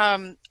 but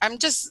I'm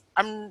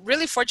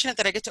really fortunate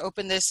that I get to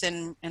open this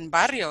in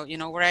Barrio,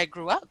 where I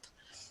grew up,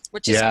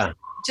 which is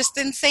just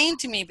insane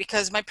to me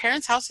because my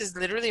parents' house is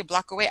literally a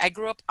block away. I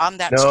grew up on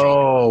that street.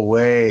 No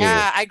way.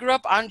 Yeah, I grew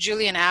up on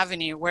Julian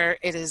Avenue where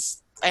it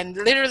is, and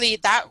literally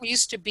that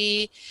used to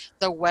be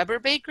the Weber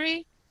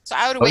Bakery. So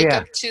I would wake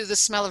up to the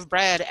smell of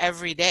bread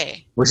every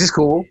day. Which is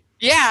cool.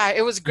 Yeah,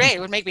 it was great.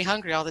 It would make me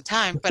hungry all the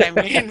time, but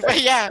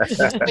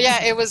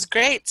it was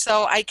great.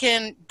 So I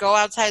can go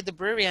outside the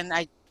brewery and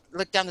I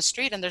look down the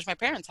street and there's my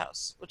parents'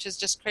 house, which is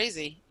just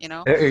crazy,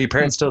 Are your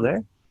parents still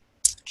there?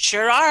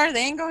 Sure are. They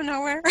ain't going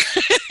nowhere.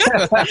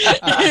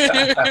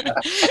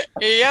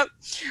 Yep.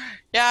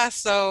 Yeah.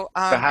 So,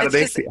 how do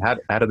they feel?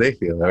 How do they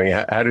feel? I mean,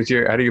 how do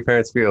your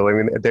parents feel? I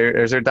mean,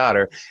 there's their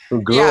daughter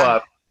who grew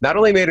up, not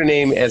only made her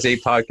name as a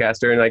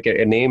podcaster and like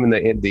a name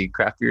in the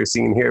craft beer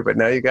scene here, but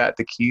now you got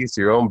the keys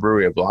to your own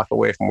brewery a block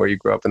away from where you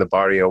grew up in the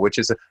barrio, which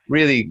is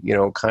really,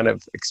 kind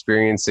of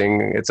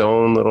experiencing its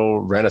own little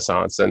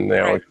renaissance and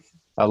a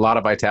lot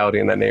of vitality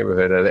in that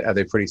neighborhood. Are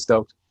they pretty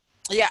stoked?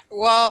 Yeah,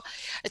 well,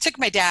 it took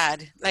my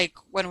dad, like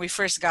when we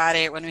first got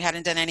it, when we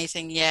hadn't done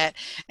anything yet.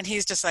 And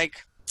he's just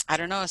like, I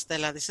don't know,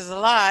 Estela, this is a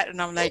lot.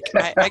 And I'm like,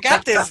 I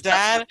got this,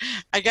 Dad.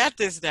 I got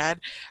this, Dad.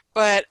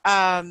 But,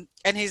 and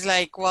he's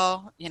like,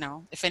 well,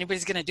 if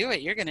anybody's going to do it,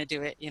 you're going to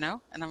do it,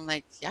 And I'm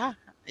like, yeah,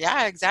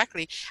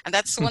 exactly. And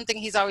that's the one thing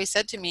he's always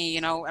said to me,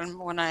 and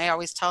when I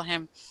always tell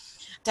him,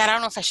 Dad, I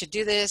don't know if I should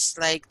do this.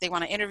 Like, they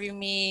want to interview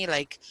me.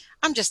 Like,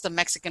 I'm just a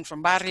Mexican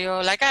from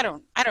Barrio. Like, I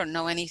don't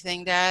know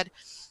anything, Dad.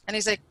 And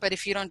he's like, but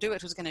if you don't do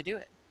it, who's going to do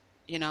it?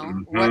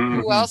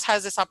 Who else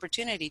has this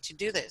opportunity to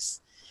do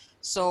this?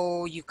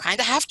 So you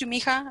kind of have to,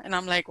 mija. And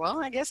I'm like, well,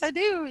 I guess I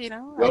do,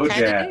 I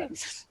kind of do.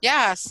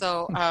 Yeah.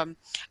 So,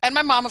 and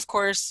my mom, of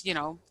course,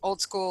 old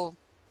school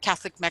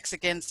Catholic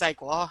Mexicans,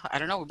 like, well, I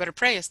don't know. We better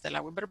pray,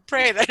 Estela. We better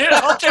pray that it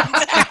all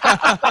turns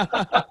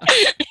out.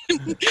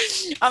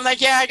 I'm like,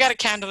 yeah, I got a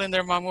candle in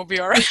there, Mom. We'll be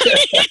all right.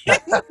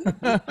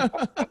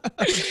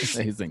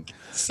 Amazing.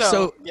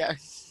 So yeah.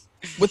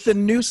 With the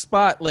new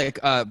spot, like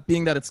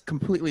being that it's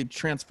completely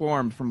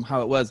transformed from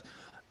how it was,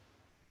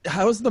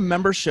 how is the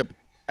membership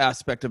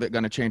aspect of it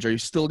going to change? Are you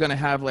still going to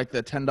have like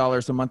the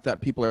 $10 a month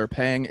that people are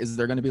paying? Is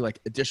there going to be like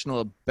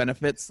additional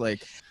benefits?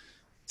 Like,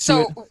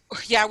 So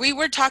yeah, we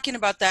were talking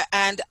about that,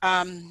 and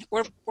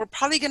we're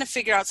probably going to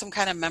figure out some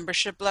kind of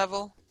membership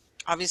level,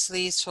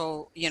 obviously.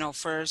 So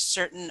for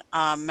certain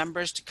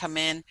members to come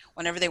in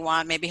whenever they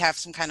want, maybe have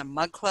some kind of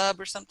mug club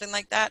or something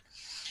like that.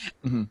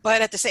 Mhm.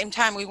 But at the same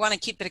time, we want to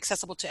keep it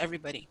accessible to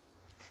everybody.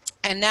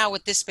 And now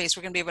with this space,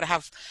 we're going to be able to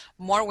have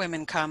more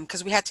women come,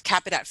 because we had to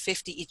cap it at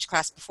 50 each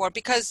class before,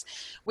 because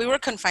we were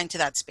confined to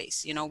that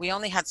space. We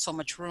only had so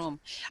much room.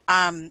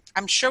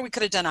 I'm sure we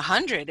could have done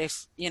 100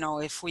 if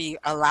we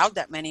allowed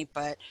that many,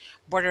 but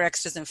Border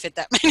X doesn't fit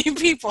that many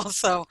people.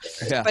 So,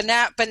 Yeah.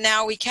 but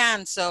now we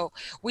can. So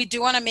we do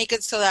want to make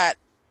it so that,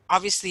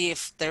 obviously,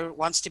 if there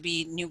wants to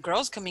be new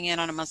girls coming in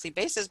on a monthly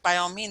basis, by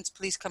all means,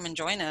 please come and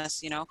join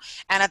us, And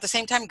at the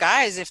same time,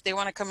 guys, if they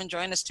want to come and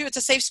join us too, it's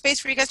a safe space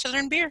for you guys to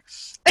learn beer.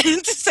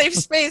 It's a safe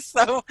space.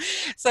 So,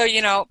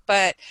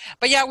 but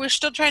yeah, we're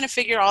still trying to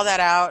figure all that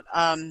out.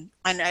 And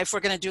if we're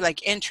going to do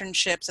like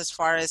internships as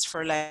far as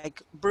for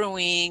like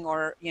brewing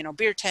or,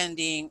 beer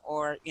tending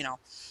or,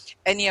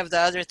 any of the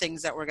other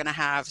things that we're going to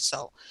have.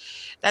 So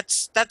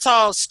that's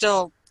all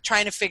still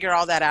trying to figure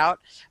all that out.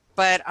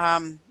 But,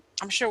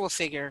 I'm sure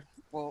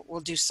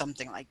we'll do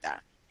something like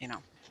that,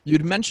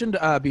 You'd mentioned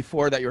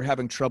before that you were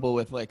having trouble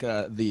with like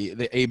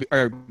the AB,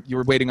 or you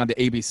were waiting on the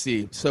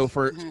ABC. So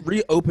for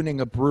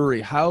reopening a brewery,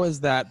 how has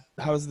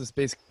this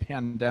basic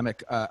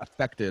pandemic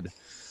affected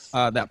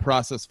that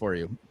process for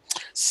you?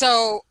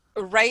 So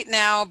right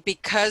now,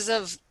 because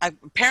of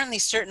apparently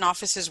certain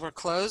offices were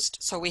closed,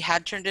 so we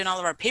had turned in all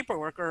of our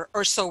paperwork,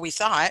 or so we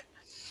thought,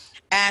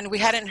 and we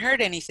hadn't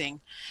heard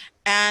anything.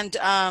 And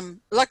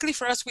luckily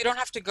for us, we don't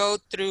have to go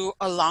through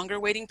a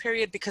longer waiting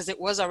period, because it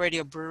was already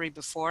a brewery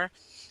before.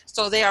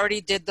 So they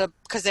already did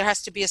because there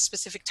has to be a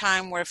specific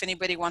time where if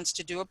anybody wants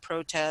to do a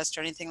protest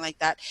or anything like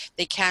that,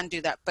 they can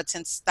do that. But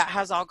since that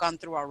has all gone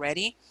through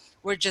already,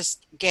 we're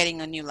just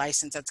getting a new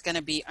license that's going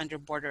to be under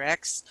Border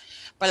X.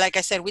 But like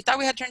I said, we thought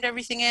we had turned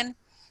everything in.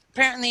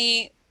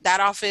 Apparently that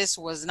office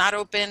was not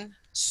open.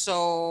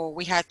 So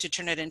we had to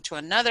turn it into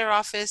another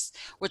office,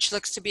 which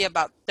looks to be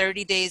about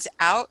 30 days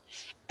out.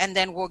 And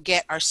then we'll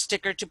get our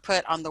sticker to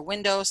put on the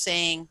window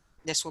saying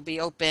this will be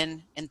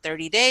open in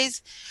 30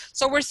 days.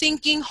 So we're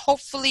thinking,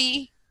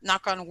 hopefully,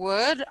 knock on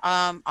wood,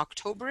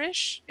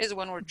 October-ish is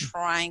when we're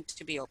trying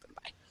to be open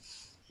by.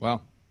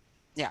 Wow.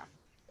 Yeah.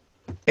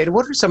 And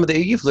what are some of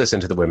you've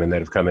listened to the women that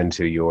have come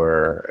into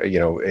your,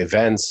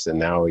 events, and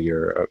now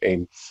you're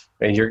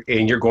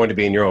going to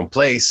be in your own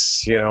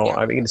place, Yeah.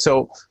 I mean,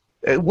 so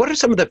what are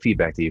some of the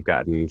feedback that you've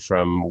gotten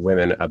from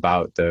women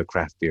about the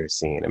craft beer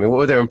scene? I mean, what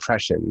were their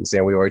impressions?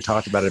 And we already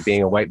talked about it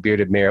being a white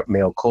bearded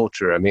male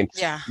culture. I mean,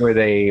 Yeah. were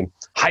they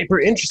hyper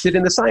interested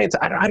in the science?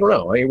 I don't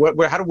know. I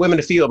mean, how do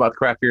women feel about the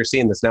craft beer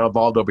scene that's now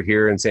evolved over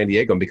here in San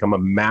Diego and become a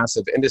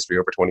massive industry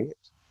over 20 years?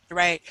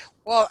 Right.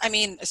 Well, I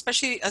mean,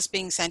 especially us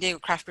being San Diego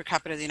craft beer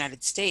capital of the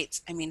United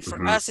States. I mean,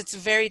 for us, it's a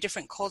very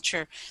different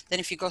culture than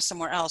if you go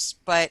somewhere else.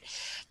 But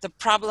the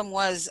problem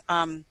was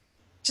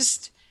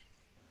just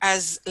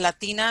as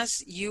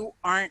Latinas, you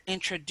aren't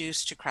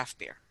introduced to craft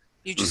beer.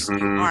 You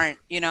aren't,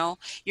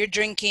 you're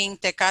drinking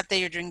Tecate,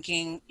 you're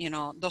drinking,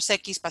 Dos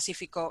Equis,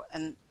 Pacifico,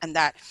 and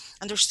that.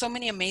 And there's so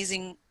many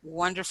amazing,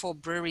 wonderful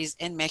breweries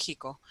in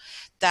Mexico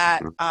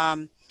that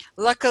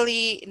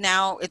luckily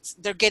now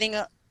they're getting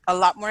a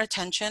lot more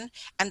attention.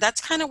 And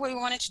that's kind of what we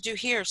wanted to do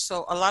here.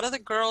 So a lot of the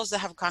girls that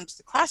have gone to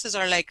the classes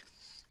are like,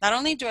 not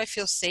only do I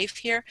feel safe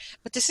here,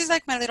 but this is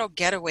like my little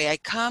getaway. I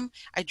come,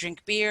 I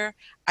drink beer,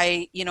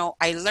 I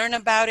learn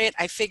about it.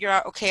 I figure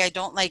out, okay, I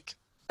don't like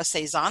a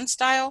Saison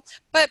style,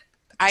 but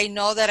I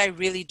know that I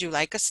really do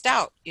like a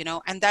stout,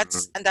 and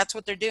that's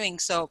what they're doing.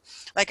 So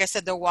like I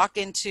said, they'll walk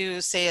into,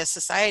 say, a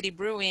Society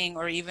Brewing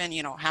or even,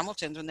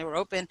 Hamilton's when they were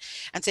open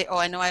and say, oh,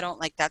 I know I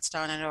don't like that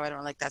stout. I know I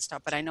don't like that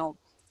stout, but I know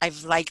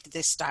I've liked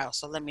this style.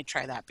 So let me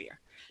try that beer.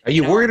 Are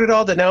you worried at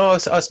all that now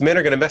us men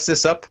are going to mess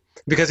this up?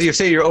 Because you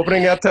say you're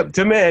opening up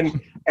to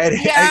men. And,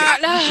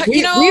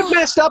 we've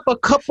messed up a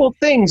couple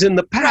things in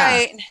the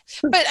past.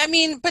 Right. But I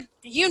mean,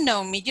 you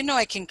know me. You know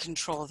I can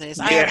control this.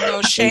 I have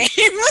no shame.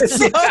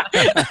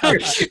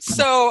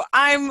 So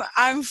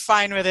I'm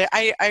fine with it.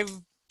 I've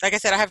like I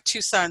said, I have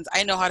 2 sons.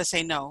 I know how to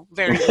say no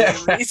very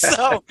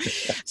easily.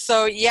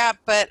 So yeah,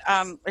 but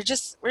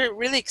we're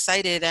really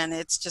excited, and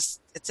it's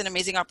an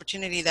amazing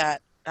opportunity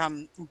that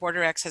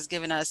Border X has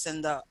given us,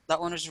 and the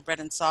owners of Bread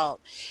and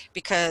Salt,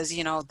 because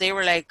they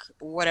were like,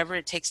 whatever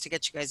it takes to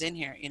get you guys in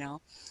here.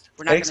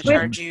 We're not going to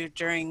charge you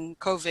during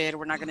COVID.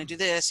 We're not going to do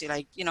this.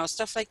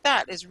 Stuff like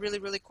that is really,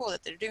 really cool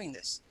that they're doing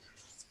this.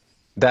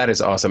 That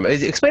is awesome.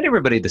 Explain to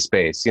everybody the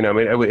space. I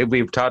mean,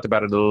 we've talked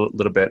about it a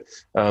little bit,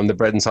 the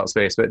Bread and Salt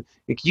space, but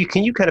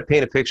can you kind of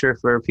paint a picture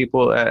for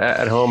people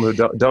at home who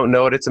don't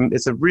know it?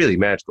 It's a really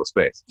magical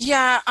space.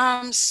 Yeah.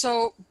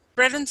 So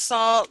Bread and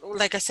Salt,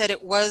 like I said,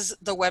 it was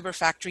the Weber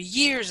factory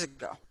years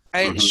ago.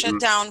 Right? It shut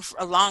down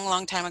a long,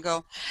 long time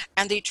ago,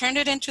 and they turned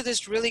it into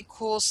this really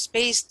cool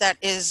space that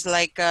is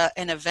like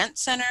an event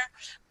center,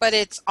 but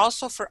it's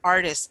also for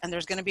artists, and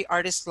there's going to be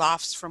artist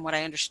lofts, from what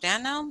I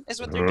understand now,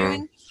 is what they're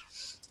doing.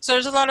 So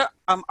there's a lot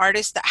of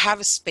artists that have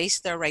a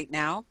space there right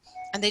now,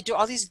 and they do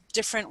all these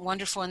different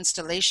wonderful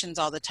installations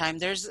all the time.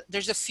 There's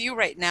a few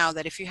right now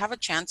that if you have a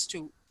chance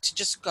to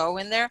just go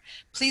in there,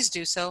 please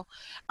do so.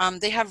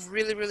 They have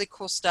really, really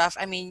cool stuff.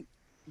 I mean,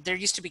 there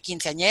used to be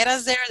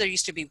quinceañeras there. There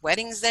used to be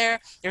weddings there.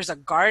 There's a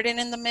garden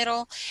in the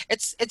middle.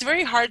 It's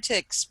very hard to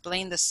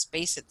explain the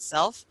space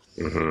itself.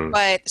 Mm-hmm.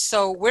 But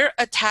so we're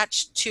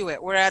attached to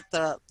it. We're at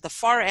the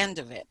far end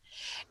of it.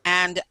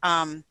 And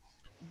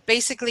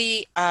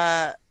basically,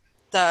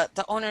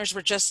 the owners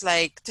were just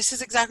like, this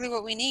is exactly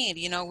what we need.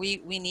 You know, we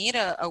need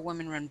a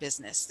women-run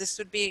business. This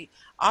would be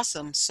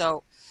awesome.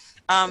 So,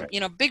 you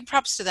know, big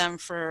props to them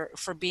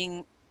for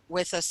being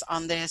with us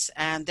on this.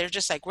 And they're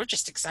just like, we're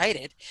just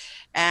excited.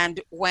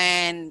 And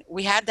when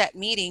we had that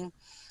meeting,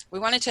 we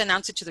wanted to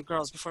announce it to the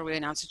girls before we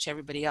announced it to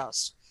everybody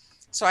else.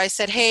 So I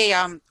said, hey,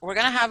 we're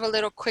going to have a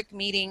little quick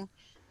meeting.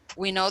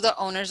 We know the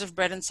owners of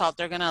Bread and Salt,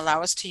 they're going to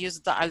allow us to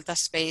use the Alta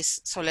space.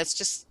 So let's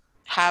just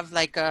have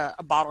like a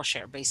bottle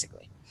share,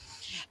 basically.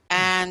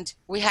 And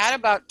we had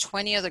about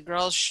 20 of the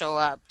girls show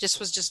up. This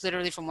was just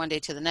literally from one day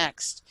to the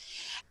next.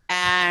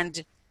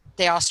 And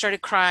they all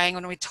started crying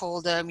when we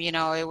told them, you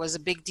know, it was a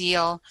big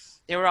deal.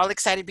 They were all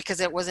excited because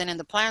it wasn't in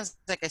the plans,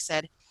 like I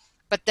said.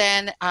 But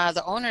then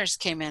the owners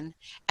came in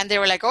and they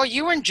were like, oh,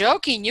 you weren't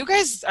joking. You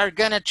guys are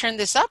going to turn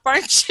this up,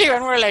 aren't you?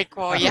 And we're like,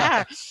 well,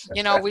 yeah.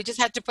 You know, we just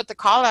had to put the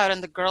call out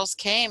and the girls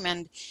came.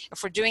 And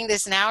if we're doing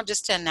this now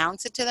just to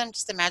announce it to them,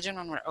 just imagine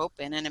when we're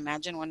open and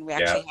imagine when we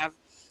actually have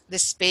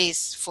this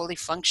space fully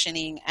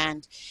functioning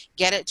and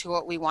get it to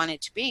what we want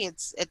it to be.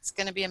 It's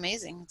going to be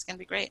amazing. It's going to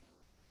be great.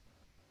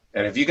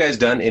 And have you guys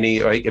done any,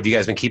 have you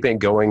guys been keeping it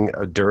going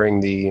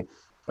during the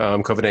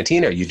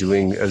COVID-19? Are you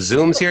doing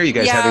Zooms here? You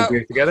guys having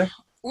beers together?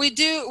 We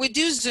do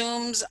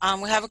Zooms.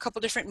 We have a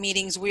couple different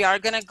meetings. We are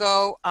going to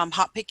go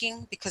hop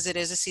picking because it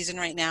is a season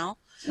right now.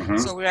 Mm-hmm.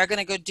 So we are going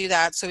to go do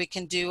that so we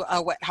can do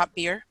a wet hop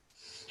beer.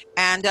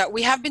 And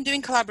we have been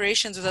doing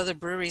collaborations with other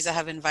breweries that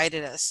have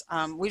invited us.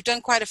 We've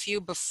done quite a few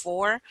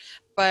before,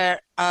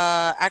 but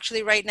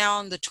actually right now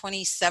on the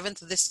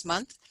 27th of this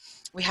month,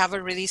 we have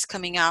a release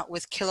coming out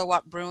with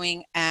Kilowatt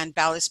Brewing and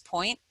Ballast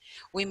Point.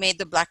 We made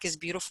the Black is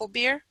Beautiful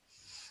beer.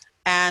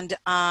 And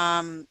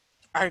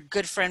our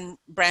good friend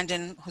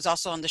Brandon, who's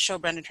also on the show,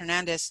 Brandon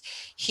Hernandez,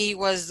 he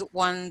was the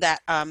one that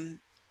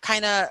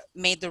kind of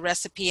made the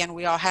recipe, and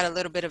we all had a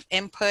little bit of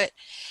input.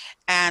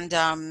 And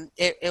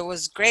it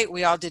was great.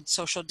 We all did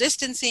social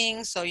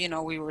distancing, so, you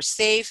know, we were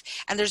safe.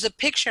 And there's a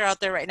picture out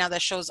there right now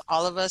that shows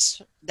all of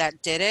us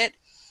that did it.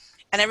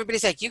 And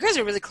everybody's like, you guys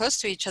are really close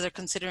to each other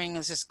considering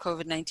this is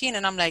COVID-19.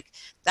 And I'm like,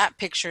 that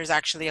picture is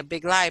actually a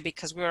big lie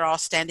because we were all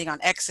standing on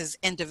X's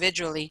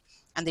individually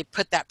and they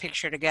put that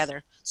picture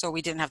together so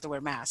we didn't have to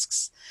wear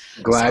masks.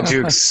 Glad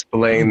you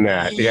explained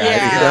that.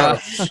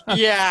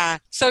 Yeah.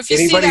 So if you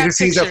anybody see that who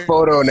sees a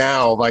photo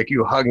now, like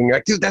you hugging,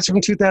 like, dude, that's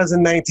from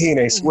 2019.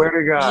 I swear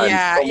to God.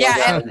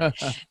 Yeah.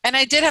 And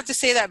I did have to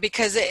say that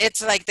because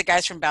it's like the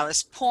guys from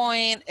Ballast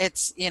Point.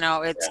 It's, you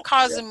know, it's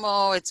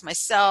Cosimo. It's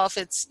myself.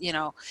 It's, you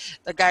know,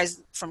 the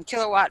guys from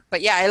Kilowatt.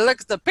 But yeah,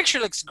 the picture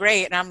looks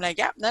great. And I'm like,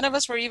 yeah, none of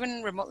us were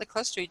even remotely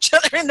close to each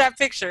other in that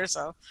picture.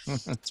 So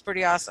it's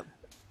pretty awesome.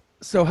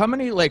 So how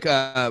many, like,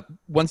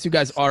 once you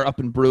guys are up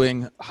and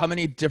brewing, how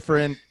many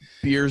different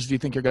beers do you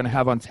think you're going to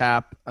have on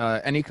tap?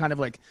 Any kind of,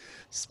 like,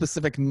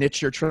 specific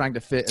niche you're trying to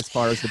fit as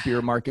far as the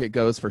beer market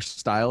goes for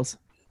styles?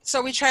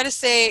 So we try to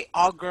say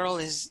all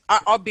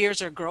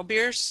beers are girl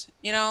beers,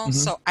 you know? Mm-hmm.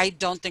 So I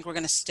don't think we're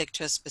going to stick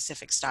to a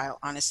specific style,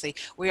 honestly.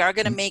 We are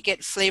going to make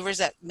it flavors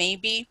that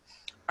maybe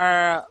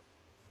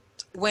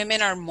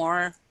women are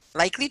more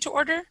likely to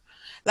order.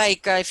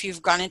 Like if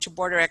you've gone into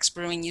Border X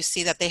Brewing, you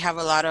see that they have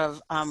a lot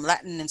of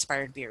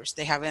Latin-inspired beers.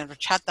 They have a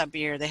horchata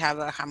beer. They have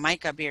a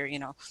Jamaica beer, you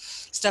know,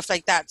 stuff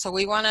like that. So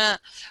we wanna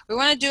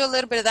do a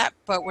little bit of that,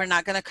 but we're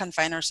not gonna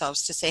confine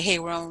ourselves to say, hey,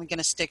 we're only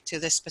gonna stick to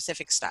this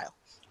specific style.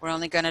 We're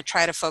only gonna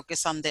try to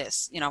focus on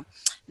this, you know.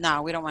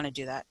 No, we don't want to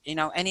do that. You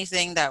know,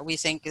 anything that we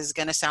think is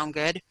gonna sound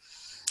good,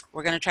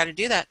 we're gonna try to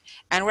do that.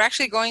 And we're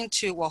actually going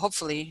to, well,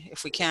 hopefully,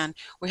 if we can,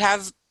 we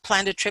have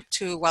planned a trip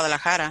to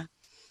Guadalajara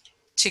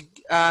to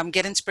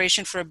get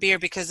inspiration for a beer,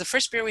 because the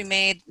first beer we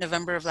made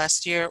November of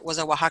last year was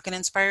a Oaxacan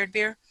inspired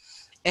beer.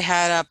 It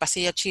had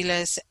pasilla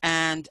chiles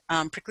and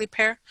prickly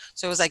pear.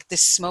 So it was like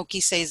this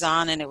smoky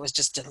saison and it was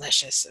just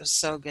delicious. It was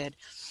so good.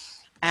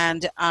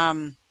 And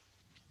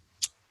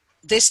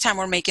this time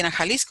we're making a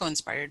Jalisco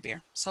inspired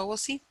beer. So we'll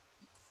see.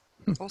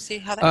 We'll see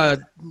how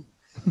that goes.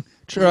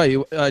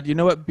 Troy, do you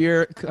know what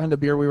kind of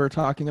beer we were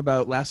talking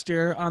about last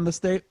year on this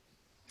date?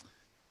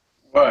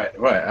 What?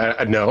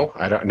 No,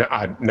 I don't know. I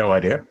have no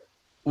idea.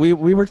 We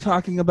were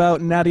talking about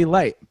Natty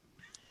Light.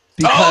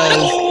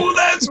 Oh,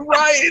 that's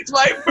right. It's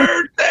my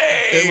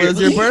birthday. It was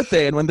your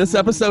birthday. And when this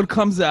episode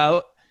comes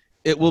out,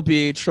 it will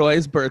be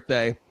Troy's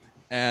birthday.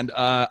 And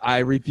I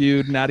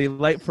reviewed Natty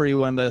Light for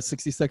you on the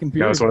 60-second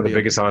beer. That was one of the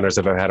biggest honors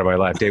I've ever had in my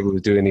life. David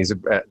was doing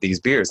these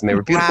beers, and they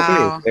were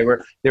beautiful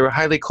beers. They were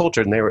highly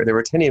cultured, and they were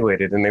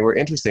attenuated, and they were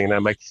interesting. And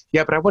I'm like,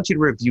 yeah, but I want you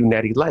to review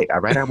Natty Light.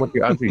 All right, I want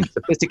your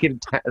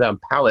sophisticated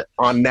palate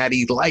on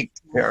Natty Light.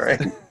 All right.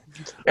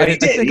 And he I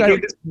did. think He I-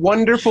 gave this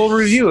wonderful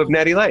review of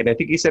Natty Light. And I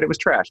think he said it was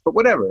trash, but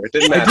whatever. It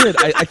didn't I matter.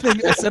 did. I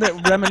think I said it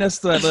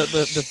reminisced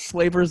the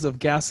flavors of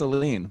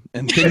gasoline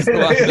and things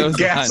along those lines.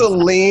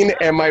 Gasoline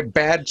and my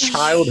bad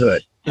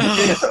childhood.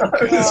 Oh,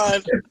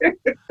 God.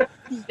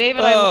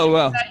 David, I Oh, like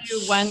well.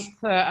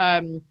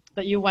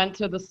 that you went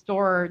to the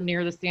store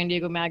near the San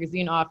Diego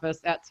Magazine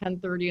office at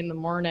 10:30 in the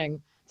morning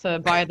to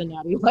buy the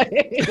Natty Light.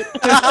 It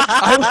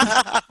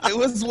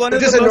was one of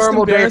Just the a most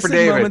normal day for embarrassing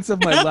David. moments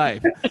of my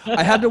life.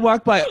 I had to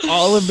walk by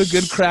all of the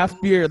good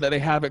craft beer that they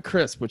have at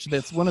Crisp, which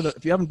that's one of the.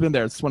 If you haven't been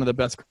there, it's one of the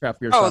best craft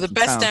beer shops. Oh, the in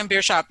best town. damn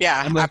beer shop.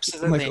 Yeah, I'm like,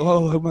 absolutely.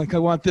 I'm like, I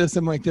want this.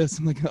 I'm like this.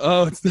 I'm like,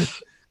 oh, it's the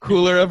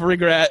cooler of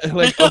regret.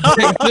 Like,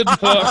 opening the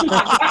door.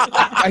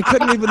 I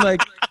couldn't even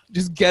like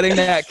just getting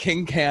that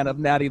King can of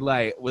Natty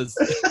Light was.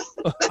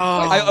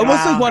 I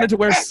almost like wanted to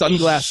wear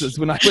sunglasses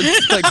when I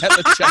was like at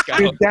the checkout.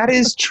 Dude, that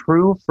is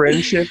true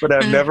friendship, but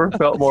I've never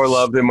felt more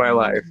loved in my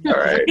life. All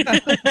right.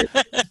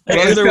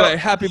 Well, either way,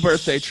 happy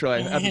birthday,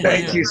 Troy. Happy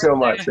Thank birthday. you so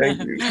much.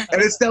 Thank you. And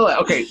Estella,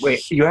 okay,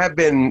 wait. You have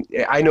been.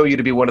 I know you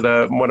to be one of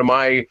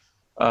my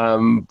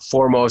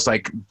foremost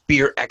like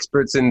beer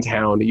experts in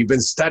town. You've been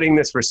studying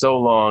this for so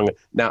long.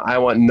 Now I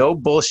want no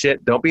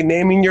bullshit. Don't be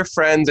naming your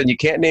friends, and you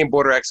can't name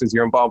Border X because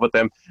you're involved with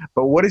them.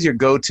 But what is your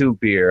go-to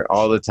beer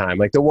all the time?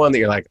 Like the one that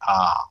you're like,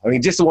 I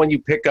mean, just the one you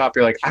pick up.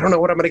 You're like, I don't know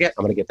what I'm gonna get.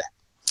 I'm gonna get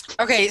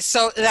that. Okay,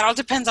 so that all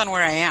depends on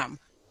where I am.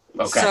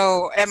 Okay.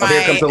 So am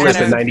Here comes the I list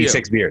at of a,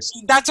 96 beers.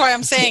 that's why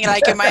I'm saying,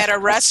 like, am I at a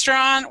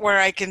restaurant where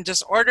I can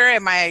just order?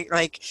 Am I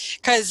like,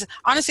 because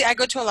honestly, I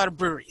go to a lot of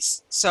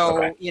breweries. So,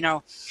 Okay. you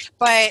know,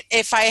 but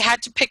if I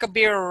had to pick a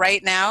beer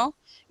right now,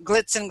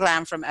 Glitz and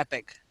Glam from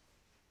Epic.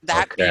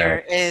 That Okay.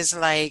 beer is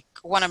like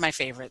one of my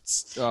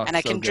favorites. Oh, And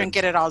I so can good. drink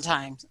it at all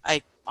times.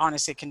 I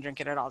honestly can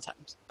drink it at all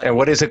times. And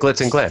what is a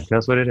Glitz and Glam?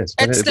 That's what it is.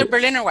 What It's is the it?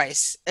 Berliner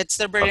Weiss. It's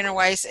the Berliner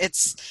Weiss.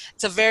 It's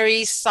a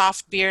very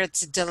soft beer.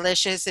 It's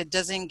delicious. It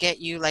doesn't get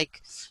you like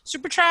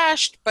super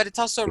trashed, but it's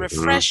also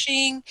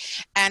refreshing,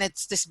 and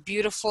it's this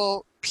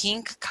beautiful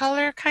pink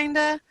color, kind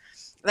of.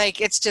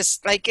 Like it's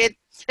just like it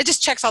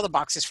just checks all the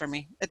boxes for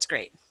me. It's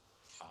great.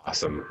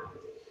 Awesome.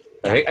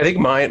 I think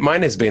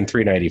mine has been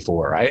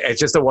 394. It's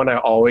just the one I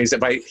always,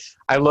 if I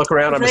look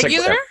around, I'm just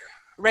Regular, like,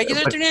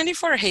 regular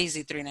 394 or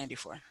hazy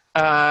 394.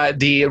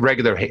 the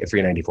regular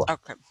 394.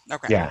 Okay.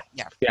 Okay. Yeah.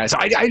 Yeah. Yeah, so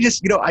I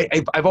just,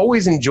 I've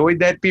always enjoyed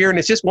that beer, and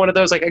it's just one of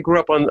those, like, I grew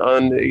up on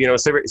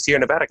Sierra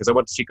Nevada because I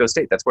went to Chico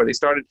State. That's where they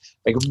started.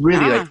 Like,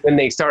 really, like, when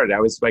they started, I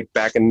was, like,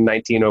 back in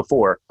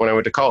 1904 when I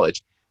went to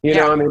college. You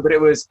know what I mean? But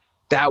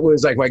that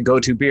was, like, my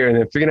go-to beer, and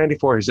then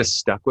 394 has just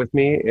stuck with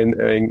me, and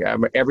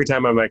every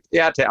time I'm like,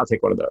 yeah, I'll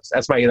take one of those.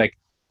 That's my, like,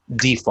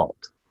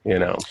 default, you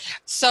know?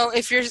 So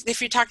if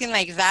you're talking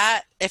like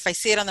that, if I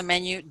see it on the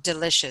menu,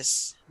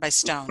 Delicious by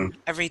Stone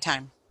every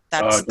time.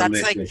 That's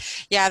like,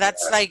 yeah,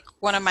 that's like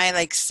one of my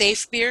like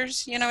safe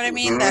beers. You know what I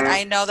mean? That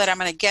I know that I'm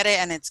gonna get it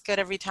and it's good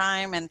every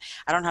time, and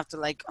I don't have to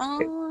like,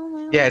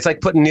 Yeah, it's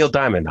like putting Neil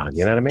Diamond on.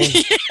 You know what I mean?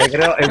 Like,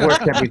 it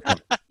works every time.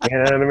 You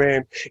know what I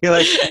mean? You're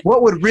like,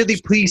 what would really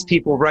please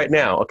people right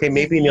now? Okay,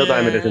 maybe Neil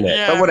Diamond isn't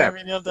it, but whatever.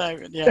 Maybe Neil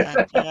Diamond.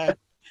 Yeah.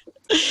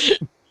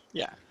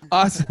 Yeah.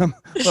 Awesome.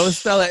 Well,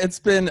 Estella, it's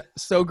been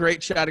so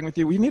great chatting with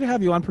you. We need to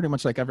have you on pretty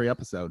much like every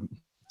episode.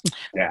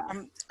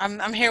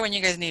 I'm here when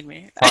you guys need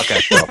me. Okay.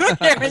 I'm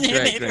here when you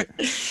Great, need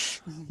me.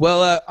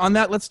 Well, on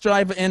that, let's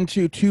dive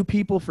into Two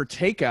People for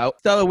Takeout.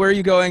 Stella, where are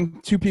you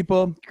going? Two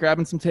people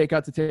grabbing some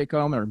takeout to take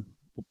home or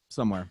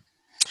somewhere?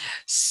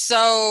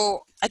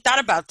 So I thought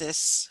about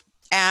this,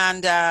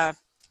 and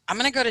I'm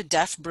gonna go to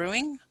Def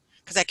Brewing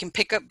because I can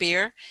pick up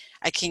beer.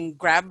 I can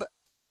grab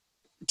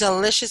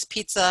delicious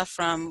pizza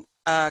from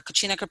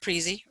Cucina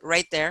Caprese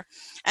right there,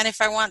 and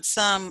if I want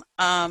some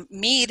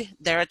mead,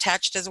 they're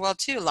attached as well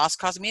too. Lost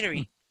Cause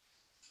Meadery.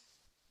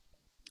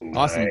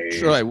 Awesome. Nice.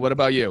 Troy, what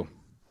about you?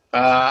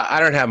 I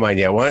don't have mine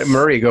yet.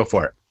 Murray, go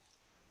for it.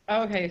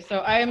 Okay, so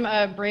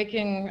I'm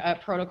breaking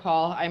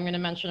protocol. I'm going to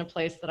mention a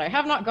place that I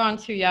have not gone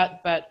to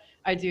yet, but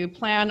I do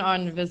plan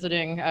on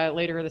visiting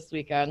later this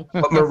weekend.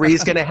 What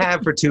Marie's going to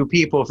have for two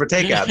people for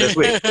takeout this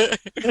week.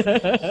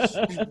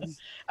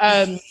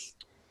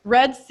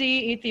 Red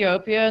Sea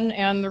Ethiopian,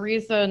 and the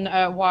reason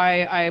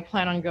why I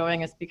plan on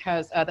going is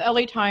because the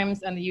LA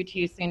Times and the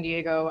UT San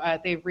Diego,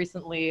 they've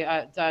recently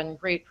done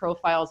great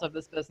profiles of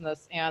this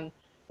business, and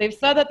they've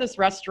said that this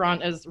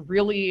restaurant is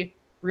really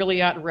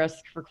at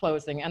risk for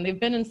closing, and they've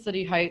been in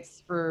City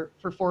Heights for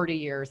 40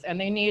 years, and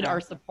they need our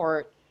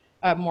support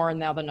more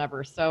now than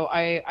ever. So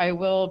I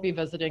will be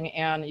visiting,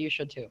 and you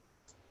should too.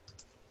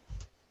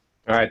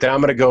 All right, then I'm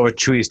going to go with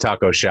Chuy's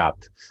Taco Shop.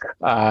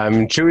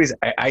 Chuy's,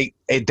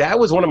 that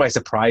was one of my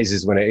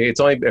surprises when it's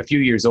only a few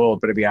years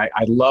old, but I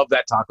love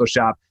that taco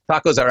shop.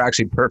 Tacos are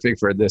actually perfect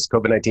for this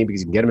COVID-19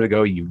 because you can get them to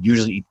go.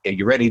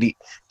 You're ready to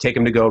take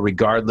them to go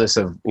regardless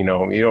of,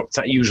 it's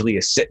not usually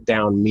a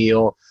sit-down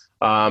meal.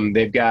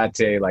 They've got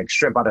a like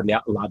shrimp out of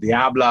La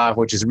Diabla,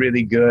 which is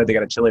really good. They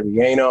got a chile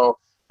relleno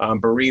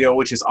burrito,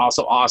 which is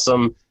also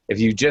awesome. if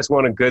you just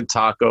want a good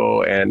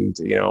taco and,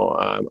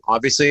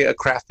 obviously a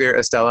craft beer,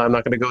 Estella, I'm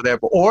not going to go there,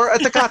 or a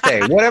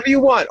Tecate, whatever you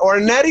want, or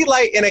a Natty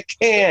Light in a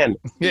can,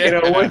 with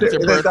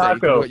a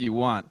taco. What you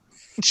want.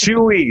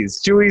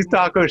 Chewy's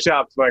Taco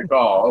Shop's my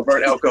call over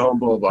at El Cajon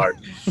Boulevard.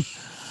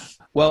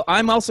 Well,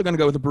 I'm also going to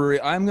go with a brewery.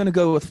 I'm going to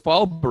go with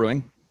Fall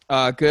Brewing.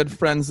 Good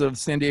friends of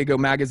San Diego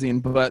Magazine,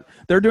 but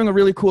they're doing a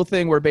really cool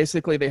thing where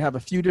basically they have a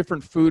few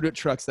different food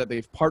trucks that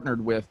they've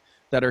partnered with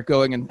that are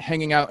going and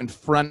hanging out in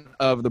front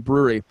of the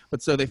brewery.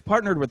 But so they've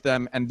partnered with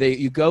them, and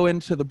you go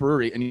into the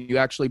brewery and you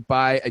actually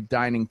buy a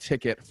dining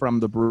ticket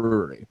from the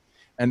brewery.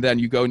 And then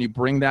you go and you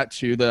bring that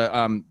to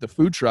the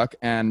food truck,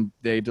 and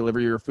they deliver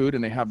your food,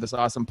 and they have this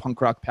awesome punk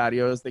rock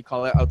patio, as they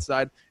call it,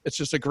 outside. It's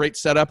just a great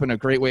setup and a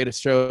great way to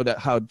show that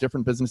how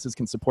different businesses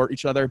can support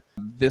each other.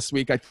 This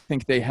week, I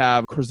think they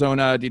have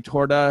Corzona di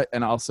Torta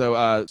and also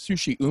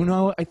Sushi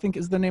Uno, I think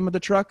is the name of the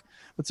truck.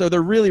 But so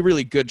they're really,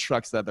 really good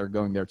trucks that they're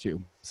going there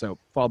too. So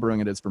Fall Brewing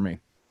it is for me.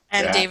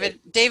 And yeah.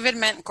 David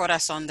meant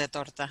corazón de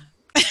torta.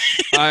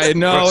 I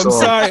know. I'm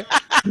sorry.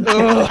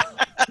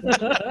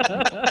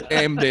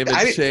 Shame,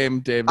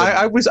 David.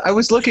 I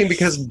was looking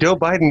because Joe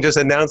Biden just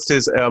announced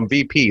his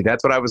VP.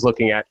 That's what I was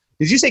looking at.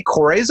 Did you say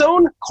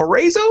Corazon?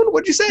 Corazon?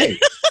 What'd you say?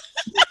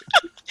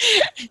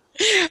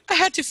 I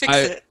had to fix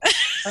it.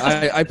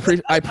 I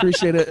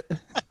appreciate it.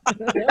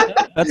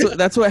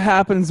 That's what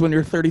happens when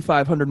you're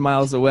 3,500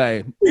 miles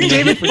away.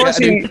 David,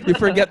 you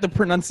forget the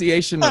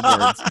pronunciation of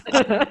words.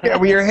 Yeah,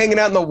 when you're hanging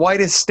out in the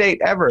whitest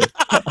state ever.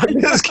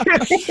 I'm just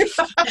kidding.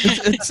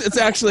 It's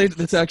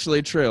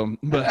actually true,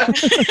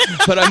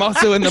 but I'm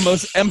also in the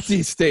most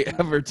empty state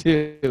ever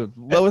too.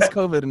 Lowest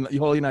COVID in the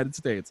whole United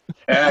States.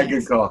 Yeah,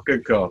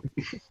 good call.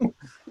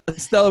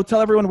 Estella,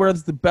 tell everyone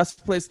where's the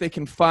best place they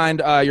can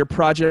find all your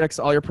projects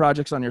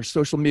on your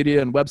social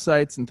media and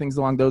websites and things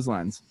along those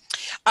lines.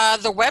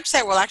 The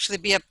website will actually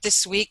be up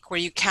this week where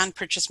you can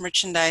purchase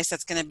merchandise.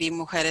 That's going to be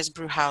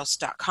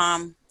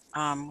mujeresbrewhouse.com.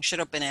 We should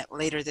open it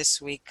later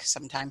this week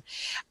sometime.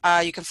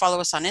 You can follow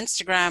us on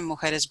Instagram,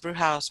 Mujeres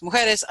Brewhouse,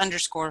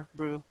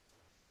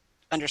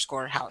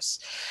 Mujeres_brew_house.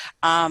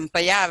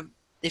 But yeah,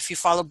 if you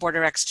follow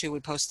Border X2, we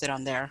post it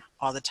on there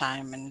all the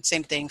time. And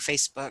same thing,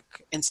 Facebook,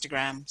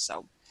 Instagram.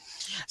 So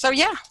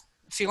yeah,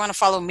 if you want to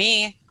follow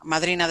me,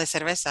 Madrina de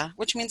Cerveza,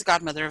 which means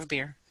godmother of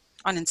beer,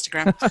 on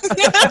Instagram.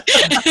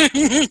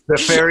 The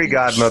fairy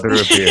godmother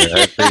of beer.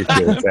 I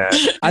appreciate that.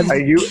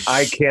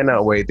 I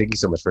cannot wait. Thank you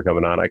so much for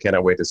coming on. I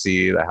cannot wait to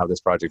see how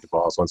this project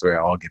evolves once we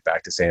all get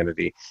back to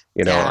sanity.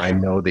 I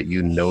know that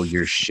you know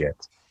your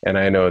shit. And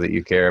I know that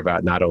you care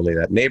about not only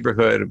that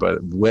neighborhood,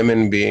 but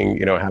women being,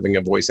 having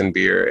a voice in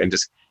beer and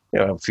just,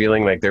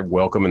 feeling like they're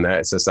welcome in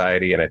that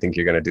society. And I think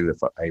you're going to do a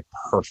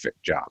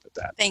perfect job at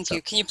that. Thank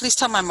you. Can you please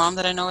tell my mom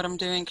that I know what I'm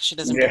doing? Because she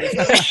doesn't believe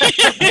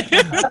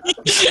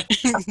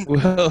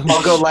it.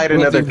 I'll go light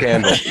another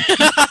candle.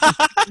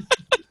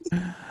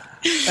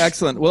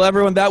 Excellent. Well,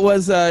 everyone, that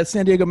was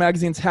San Diego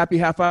Magazine's Happy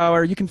Half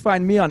Hour. You can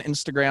find me on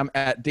Instagram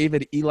at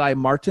David Eli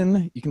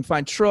Martin. You can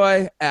find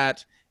Troy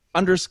at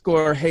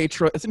 _Hey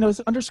Troy. Is it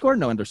underscore?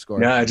 No underscore.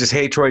 No, just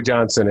Hey Troy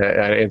Johnson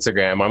at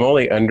Instagram. I'm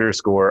only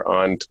underscore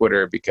on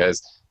Twitter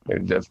because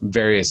of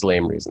various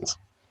lame reasons.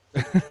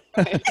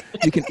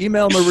 You can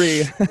email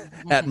Marie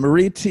at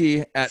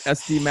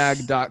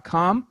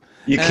mariet@sdmag.com.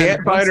 You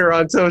can't find her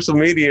on social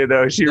media,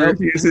 though. She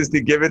refuses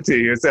to give it to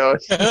you. So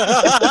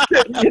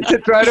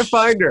to try to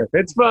find her.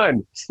 It's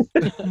fun.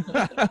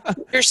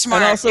 You're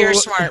smart. You're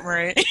smart,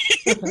 Marie.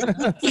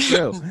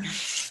 True.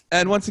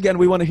 And once again,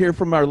 we want to hear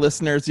from our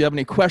listeners. Do you have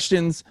any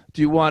questions?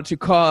 Do you want to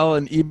call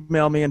and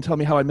email me and tell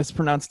me how I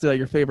mispronounced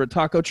your favorite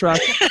taco truck?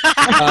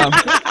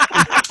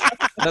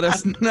 Let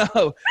us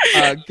know.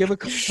 Give a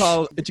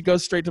call. It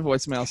goes straight to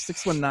voicemail,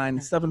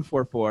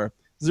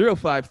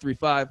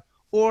 619-744-0535,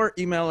 or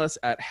email us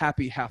at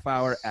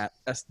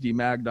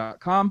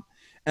happyhalfhour@sdmag.com.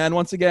 And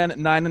once again,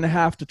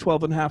 9.5 to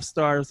 12.5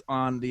 stars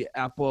on the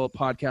Apple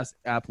Podcast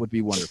app would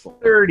be wonderful.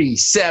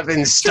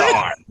 37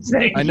 stars.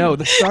 I know,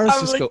 the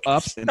stars go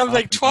up. I'm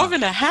like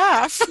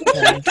 12.5.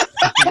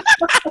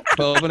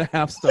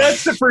 12.5 stars.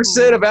 That's the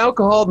percent of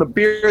alcohol in the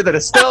beer that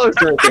Estella's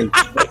drinking.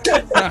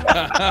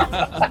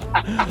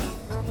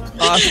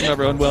 Awesome,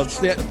 everyone. Well,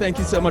 thank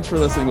you so much for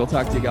listening. We'll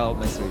talk to you all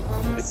next week.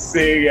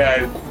 See you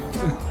guys.